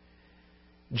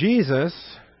 Jesus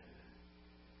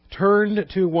turned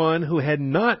to one who had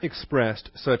not expressed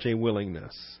such a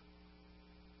willingness.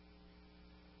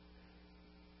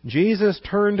 Jesus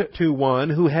turned to one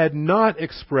who had not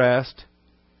expressed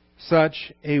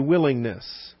such a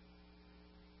willingness.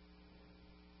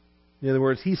 In other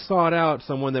words, he sought out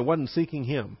someone that wasn't seeking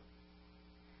him.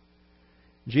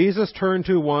 Jesus turned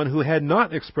to one who had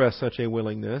not expressed such a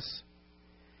willingness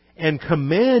and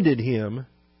commanded him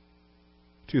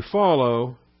to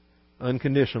follow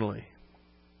unconditionally.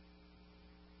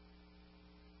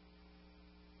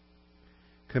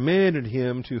 Commanded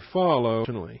him to follow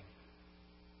unconditionally.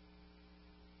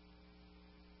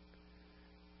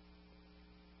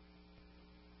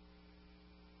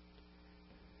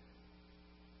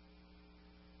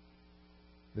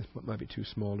 This might be too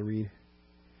small to read.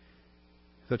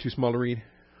 Is that too small to read?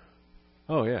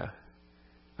 Oh, yeah.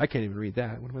 I can't even read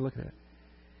that. What am I looking at?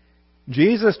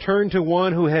 Jesus turned to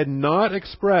one who had not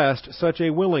expressed such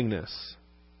a willingness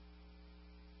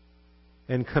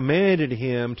and commanded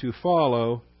him to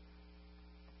follow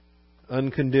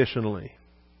unconditionally.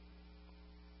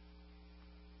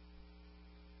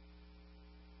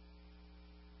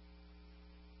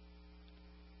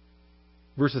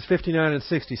 Verses 59 and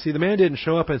 60. See, the man didn't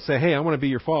show up and say, hey, I want to be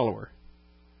your follower.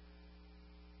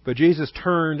 But Jesus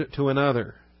turned to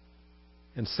another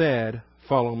and said,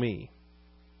 follow me.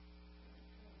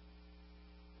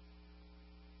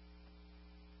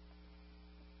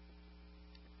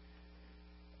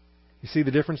 You see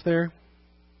the difference there?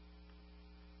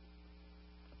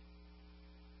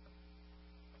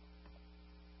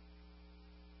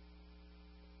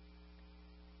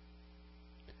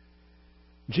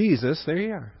 Jesus, there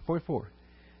you are, point 4.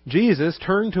 Jesus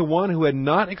turned to one who had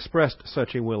not expressed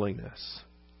such a willingness.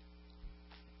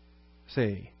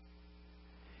 See,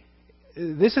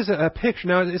 this is a picture.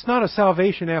 Now, it's not a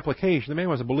salvation application. The man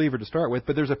was a believer to start with,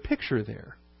 but there's a picture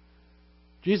there.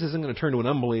 Jesus isn't going to turn to an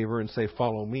unbeliever and say,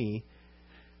 follow me,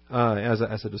 as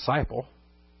a disciple.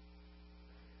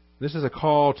 This is a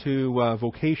call to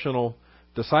vocational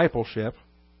discipleship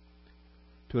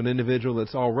to an individual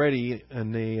that's already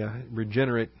in a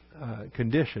regenerate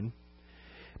condition.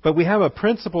 But we have a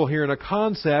principle here and a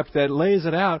concept that lays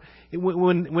it out.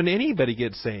 When anybody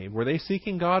gets saved, were they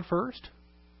seeking God first?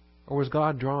 Or was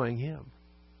God drawing him?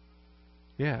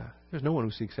 Yeah, there's no one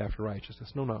who seeks after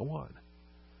righteousness. No, not one.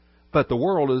 But the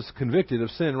world is convicted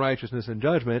of sin, righteousness, and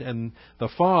judgment, and the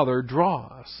Father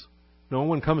draws. No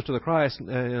one comes to the Christ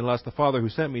unless the Father who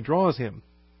sent me draws him.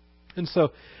 And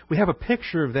so we have a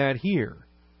picture of that here.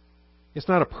 It's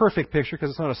not a perfect picture because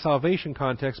it's not a salvation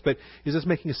context, but is this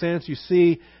making sense? You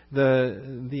see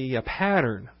the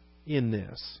pattern in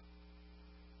this.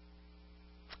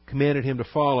 Commanded him to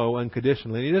follow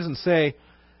unconditionally. And he doesn't say,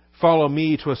 follow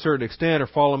me to a certain extent or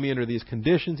follow me under these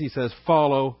conditions. He says,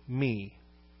 follow me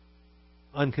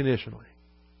unconditionally.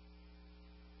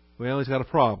 Well, he's got a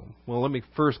problem. Well, let me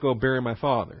first go bury my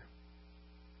father.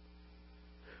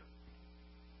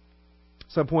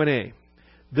 Subpoint A.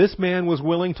 This man was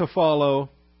willing to follow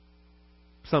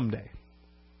someday.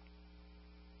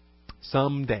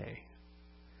 Someday.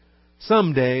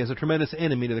 Someday is a tremendous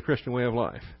enemy to the Christian way of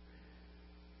life.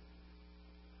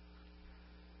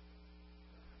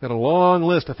 Got a long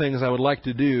list of things I would like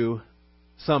to do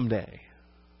someday.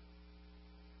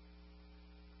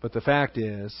 But the fact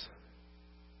is,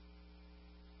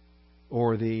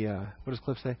 or the, what does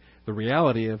Cliff say? The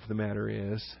reality of the matter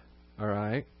is, all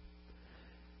right,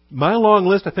 my long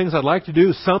list of things I'd like to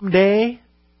do someday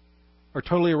are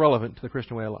totally irrelevant to the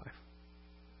Christian way of life.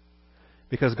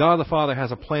 Because God the Father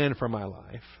has a plan for my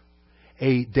life,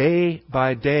 a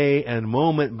day-by-day and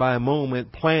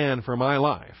moment-by-moment plan for my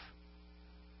life.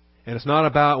 And it's not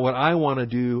about what I want to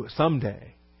do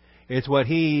someday. It's what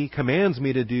He commands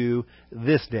me to do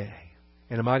this day.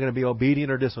 And am I going to be obedient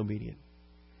or disobedient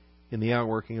in the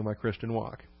outworking of my Christian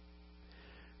walk?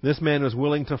 This man was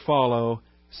willing to follow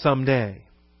someday.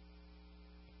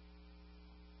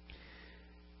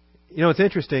 You know, it's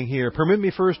interesting here. Permit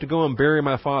me first to go and bury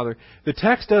my father. The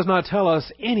text does not tell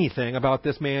us anything about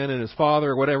this man and his father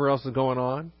or whatever else is going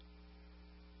on.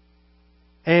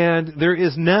 And there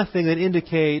is nothing that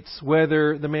indicates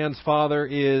whether the man's father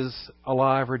is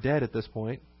alive or dead at this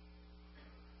point.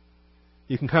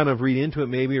 You can kind of read into it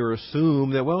maybe or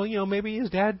assume that, well, you know, maybe his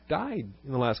dad died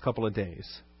in the last couple of days,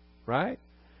 right?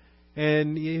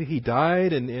 And he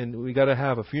died, and we got to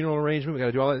have a funeral arrangement. We got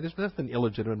to do all that. There's nothing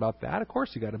illegitimate about that. Of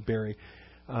course, you got to bury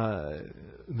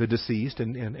the deceased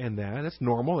and that. That's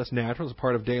normal. That's natural. It's a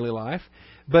part of daily life.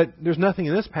 But there's nothing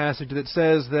in this passage that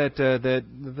says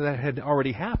that had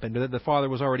already happened, that the father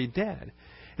was already dead.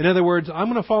 In other words, I'm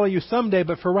going to follow you someday,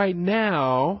 but for right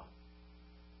now,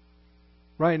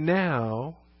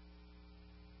 I've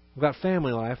got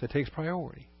family life that takes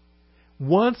priority.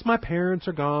 Once my parents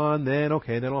are gone, then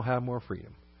I'll have more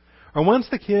freedom. Or once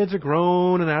the kids are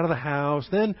grown and out of the house,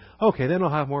 then I'll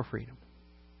have more freedom.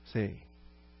 See?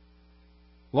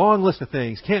 Long list of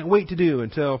things. Can't wait to do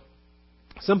until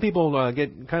some people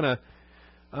get kind of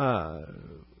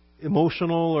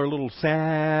emotional or a little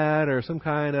sad or some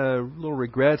kind of little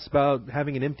regrets about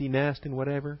having an empty nest and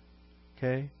whatever.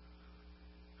 Okay?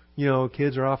 You know,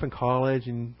 kids are off in college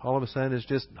and all of a sudden it's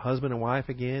just husband and wife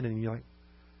again and you're like,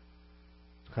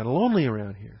 it's kind of lonely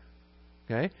around here.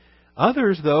 Okay?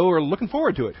 Others, though, are looking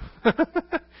forward to it.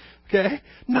 Okay?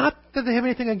 Not that they have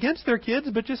anything against their kids,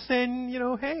 but just saying,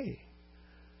 hey,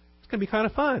 it's going to be kind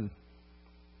of fun.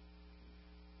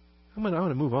 I'm going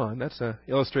to move on. That's an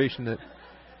illustration that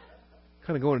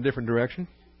kind of go in a different direction.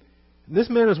 This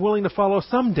man is willing to follow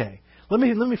someday. Let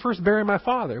me first bury my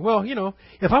father. Well,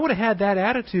 if I would have had that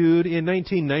attitude in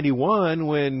 1991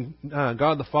 when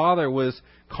God the Father was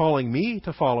calling me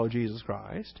to follow Jesus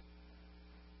Christ,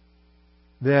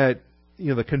 that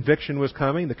the conviction was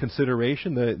coming, the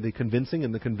consideration, the convincing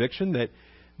and the conviction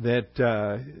that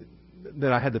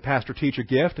I had the pastor-teacher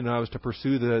gift and I was to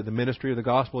pursue the ministry of the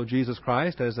gospel of Jesus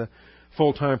Christ as a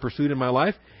full-time pursuit in my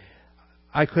life,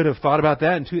 I could have thought about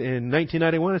that in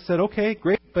 1991 and said, okay,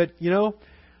 great, but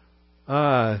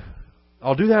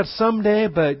I'll do that someday,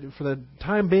 but for the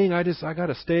time being, I got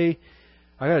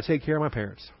to take care of my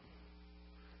parents.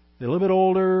 They're a little bit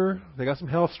older, they got some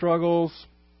health struggles,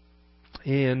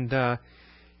 and the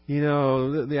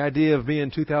idea of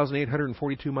being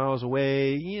 2,842 miles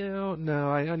away,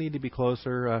 no, I need to be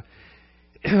closer.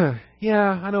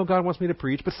 Yeah, I know God wants me to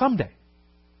preach, but someday.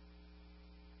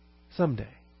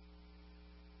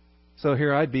 So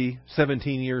here I'd be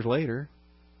 17 years later,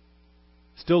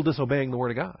 still disobeying the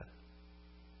Word of God.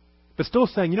 But still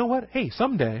saying, you know what? Hey,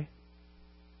 someday.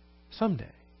 Someday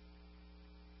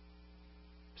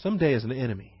is an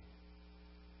enemy.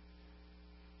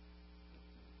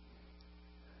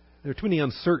 There are too many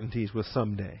uncertainties with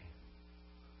someday.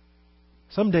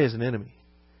 Someday is an enemy.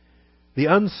 The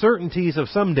uncertainties of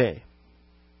someday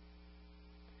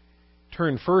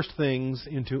turn first things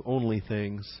into only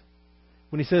things.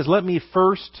 When he says, let me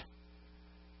first,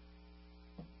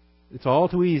 it's all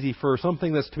too easy for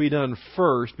something that's to be done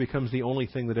first becomes the only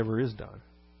thing that ever is done.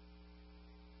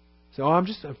 So I'm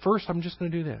just going to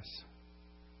do this.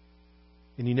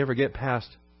 And you never get past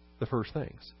the first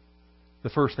things. The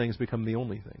first things become the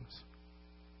only things.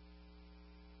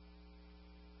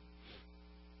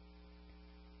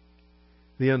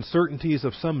 The uncertainties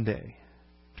of someday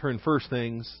turn first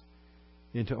things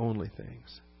into only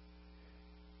things.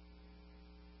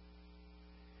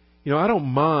 I don't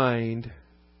mind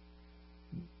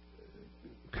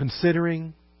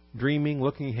considering, dreaming,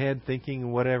 looking ahead,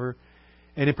 thinking, whatever.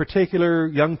 And in particular,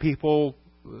 young people,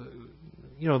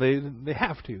 they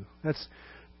have to.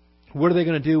 What are they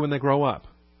going to do when they grow up?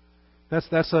 That's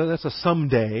a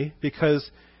someday, because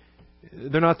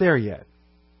they're not there yet.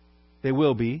 They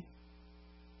will be.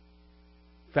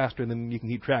 Faster than you can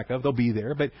keep track of. They'll be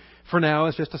there. But for now,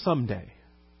 it's just a someday.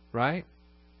 Right?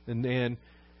 And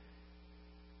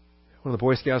one of the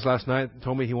Boy Scouts last night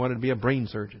told me he wanted to be a brain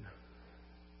surgeon.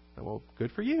 Well,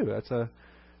 good for you. That's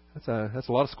a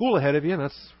lot of school ahead of you, and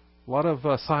that's a lot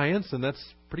of science, and that's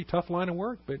a pretty tough line of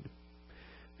work. But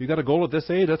if you've got a goal at this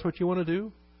age, that's what you want to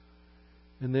do.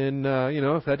 And then,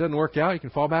 if that doesn't work out, you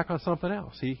can fall back on something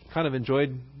else. He kind of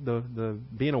enjoyed the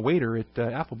being a waiter at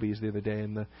Applebee's the other day,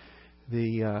 and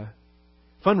the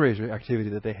fundraiser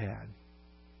activity that they had.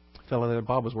 A fellow that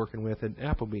Bob was working with at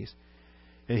Applebee's,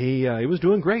 and he was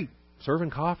doing great,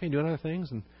 serving coffee and doing other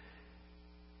things. And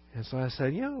so I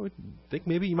said, I think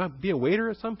maybe you might be a waiter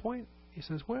at some point. He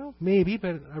says, well, maybe,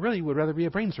 but I really would rather be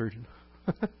a brain surgeon.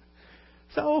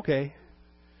 So, okay.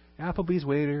 Applebee's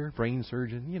waiter, brain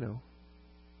surgeon,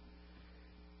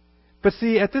 But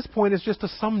see, at this point, it's just a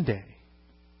someday.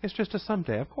 It's just a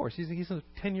someday. Of course, he's a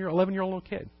 11-year-old little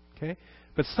kid. Okay?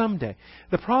 But someday.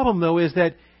 The problem, though, is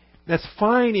that that's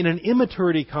fine in an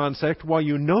immaturity concept while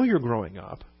you know you're growing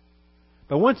up.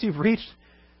 But once you've reached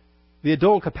the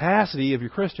adult capacity of your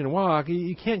Christian walk,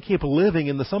 you can't keep living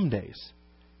in the somedays.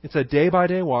 It's a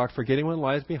day-by-day walk, forgetting what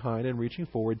lies behind and reaching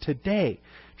forward today.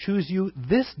 Choose you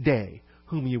this day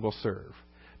whom you will serve.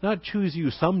 Not choose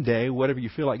you someday, whatever you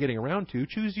feel like getting around to.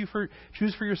 Choose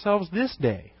for yourselves this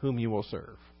day whom you will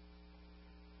serve.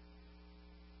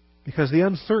 Because the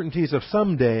uncertainties of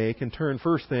someday can turn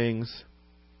first things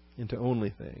into only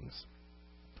things.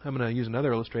 I'm going to use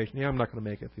another illustration. Yeah, I'm not going to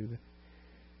make it through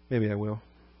maybe I will.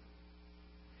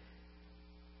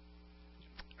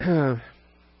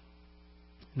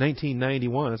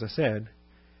 1991, as I said,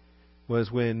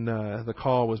 was when the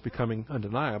call was becoming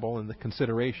undeniable and the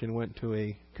consideration went to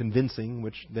a convincing,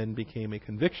 which then became a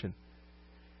conviction.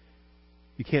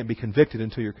 You can't be convicted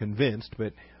until you're convinced,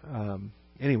 but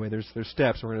anyway, there's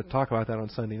steps, and we're going to talk about that on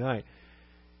Sunday night.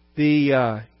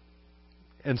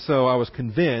 And so I was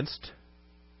convinced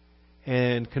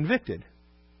and convicted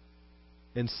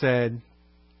and said,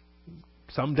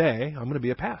 someday I'm going to be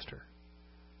a pastor.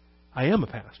 I am a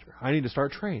pastor. I need to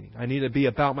start training. I need to be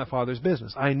about my Father's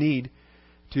business. I need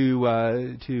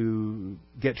to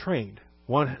get trained.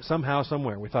 Somehow,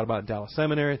 somewhere. We thought about Dallas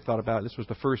Seminary. Thought about this was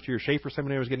the first year Schaefer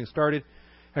Seminary was getting started.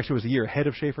 Actually, it was a year ahead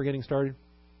of Schaefer getting started.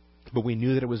 But we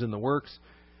knew that it was in the works.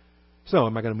 So,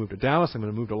 am I going to move to Dallas? I'm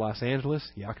going to move to Los Angeles?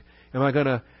 Yuck. What am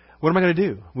I going to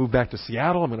do? Move back to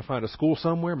Seattle? I'm going to find a school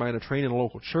somewhere? Am I going to train in a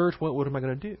local church? What am I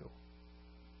going to do?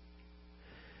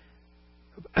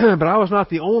 But I was not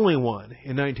the only one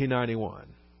in 1991.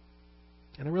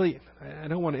 And I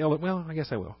don't want to well, I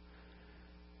guess I will.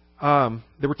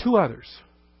 There were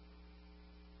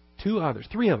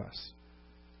three of us,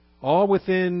 all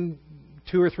within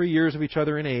 2 or 3 years of each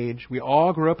other in age. We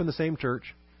all grew up in the same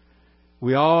church.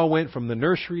 We all went from the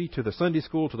nursery to the Sunday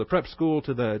school to the prep school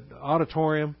to the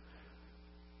auditorium,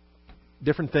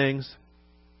 different things.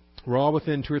 We're all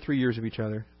within 2 or 3 years of each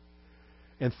other.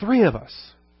 And 3 of us,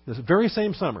 this very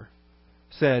same summer,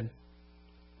 said,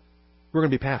 we're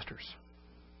going to be pastors.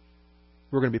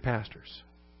 We're going to be pastors.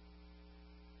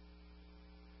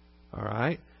 All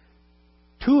right?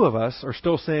 2 of us are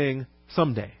still saying,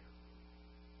 someday.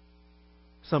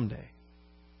 Someday.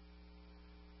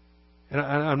 And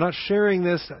I'm not sharing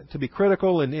this to be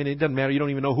critical, and it doesn't matter. You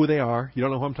don't even know who they are. You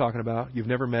don't know who I'm talking about. You've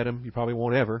never met them. You probably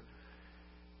won't ever.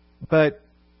 But,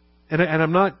 and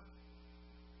I'm not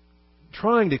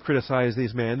trying to criticize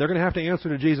these men. They're going to have to answer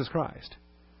to Jesus Christ.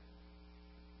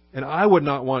 And I would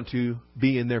not want to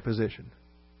be in their position.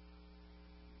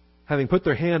 Having put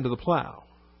their hand to the plow.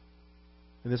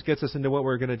 And this gets us into what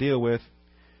we're going to deal with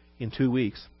in 2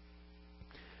 weeks.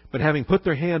 But having put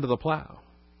their hand to the plow,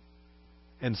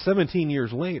 and 17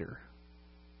 years later,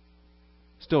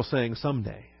 still saying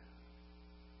someday.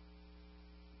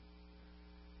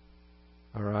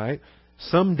 All right?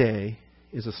 Someday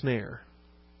is a snare.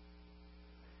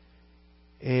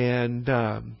 And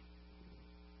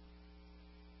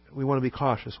we want to be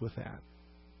cautious with that.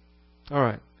 All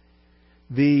right.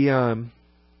 There's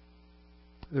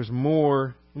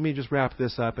more. Let me just wrap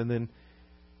this up and then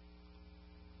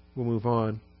we'll move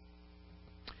on.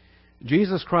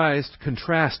 Jesus Christ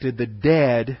contrasted the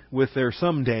dead with their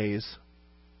somedays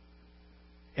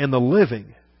and the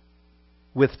living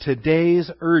with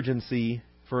today's urgency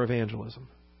for evangelism.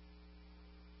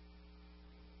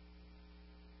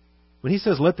 When he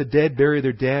says, let the dead bury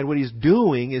their dead, what he's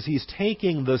doing is he's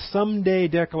taking the someday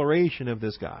declaration of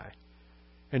this guy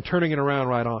and turning it around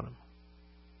right on him.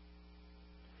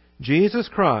 Jesus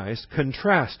Christ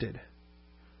contrasted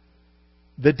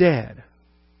the dead,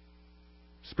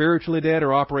 spiritually dead or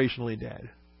operationally dead.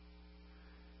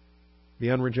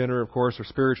 The unregenerate, of course, are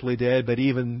spiritually dead, but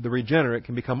even the regenerate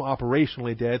can become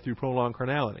operationally dead through prolonged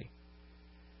carnality.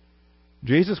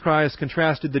 Jesus Christ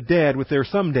contrasted the dead with their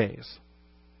somedays,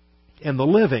 and the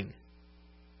living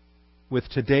with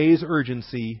today's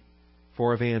urgency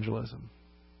for evangelism.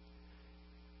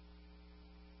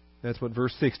 That's what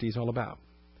verse 60 is all about.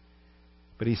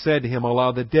 But he said to him,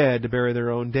 allow the dead to bury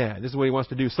their own dead. This is what he wants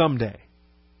to do someday.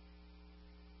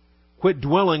 Quit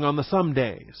dwelling on the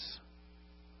somedays.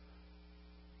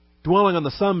 Dwelling on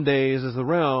the somedays is the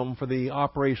realm for the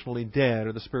operationally dead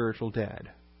or the spiritual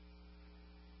dead.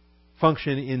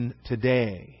 Function in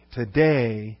today.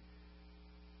 Today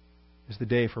is the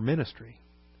day for ministry.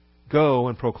 Go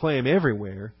and proclaim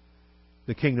everywhere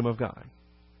the kingdom of God.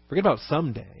 Forget about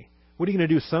someday. What are you going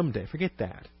to do someday? Forget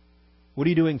that. What are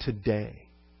you doing today?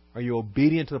 Are you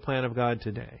obedient to the plan of God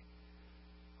today?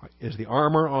 Is the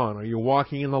armor on? Are you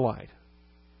walking in the light?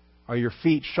 Are your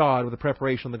feet shod with the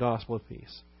preparation of the gospel of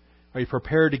peace? Are you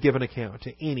prepared to give an account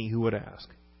to any who would ask?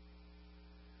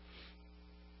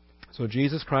 So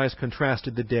Jesus Christ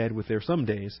contrasted the dead with their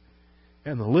somedays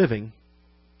and the living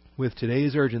with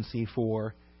today's urgency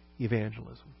for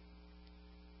evangelism.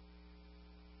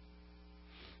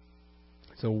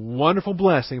 It's a wonderful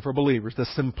blessing for believers. The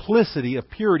simplicity of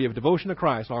purity of devotion to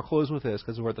Christ. And I'll close with this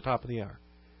because we're at the top of the hour.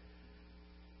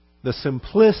 The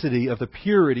simplicity of the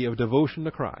purity of devotion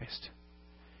to Christ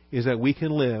is that we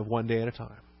can live one day at a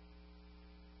time.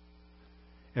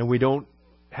 And we don't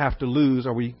have to lose,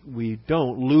 or we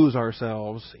don't lose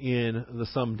ourselves in the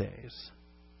some days.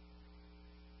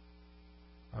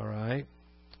 All right?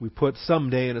 We put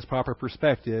someday in its proper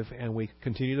perspective, and we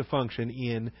continue to function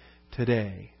in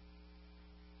today.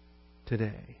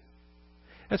 Today.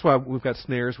 That's why we've got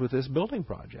snares with this building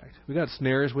project. We've got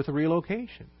snares with the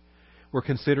relocation. We're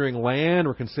considering land.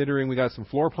 We're considering, we got some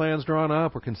floor plans drawn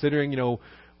up. We're considering,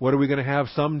 what are we going to have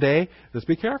someday? Let's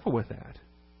be careful with that.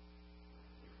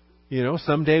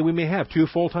 Someday we may have 2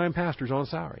 full-time pastors on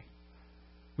salary.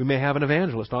 We may have an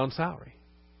evangelist on salary.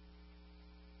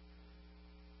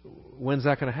 When's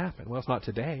that going to happen? Well, it's not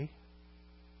today.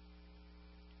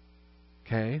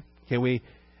 Okay? And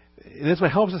that's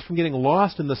what helps us from getting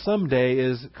lost in the someday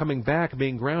is coming back,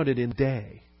 being grounded in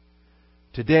day.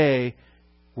 Today,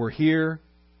 we're here.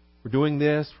 We're doing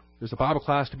this. There's a Bible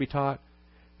class to be taught.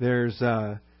 There's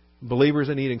believers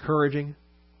that need encouraging.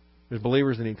 There's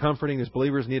believers that need comforting. There's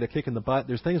believers that need a kick in the butt.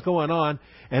 There's things going on,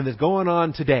 and it's going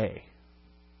on today.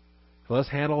 So let's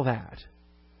handle that.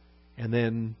 And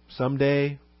then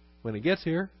someday, when it gets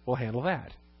here, we'll handle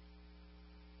that.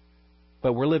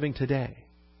 But we're living today,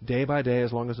 day by day,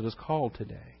 as long as it is called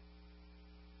today.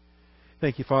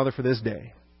 Thank you, Father, for this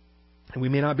day. And we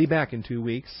may not be back in 2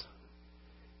 weeks.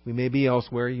 We may be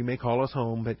elsewhere. You may call us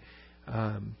home, but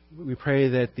we pray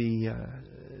that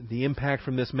the impact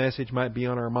from this message might be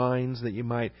on our minds, that you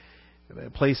might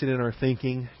place it in our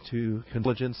thinking to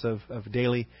convergence of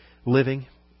daily living,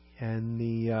 and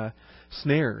the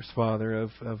snares, Father,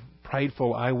 of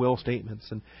prideful I will statements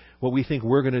and what we think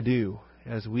we're going to do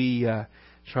as we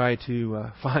try to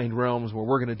find realms where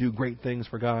we're going to do great things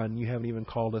for God, and you haven't even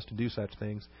called us to do such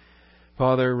things.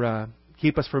 Father,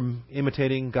 keep us from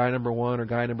imitating guy number 1 or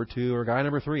guy number 2 or guy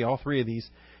number 3. All 3 of these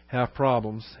have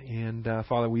problems. And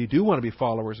Father, we do want to be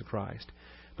followers of Christ,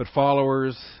 but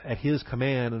followers at His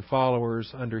command and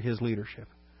followers under His leadership.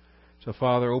 So,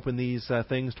 Father, open these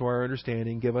things to our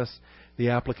understanding. Give us the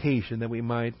application that we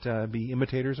might be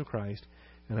imitators of Christ.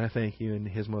 And I thank you in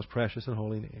His most precious and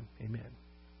holy name. Amen.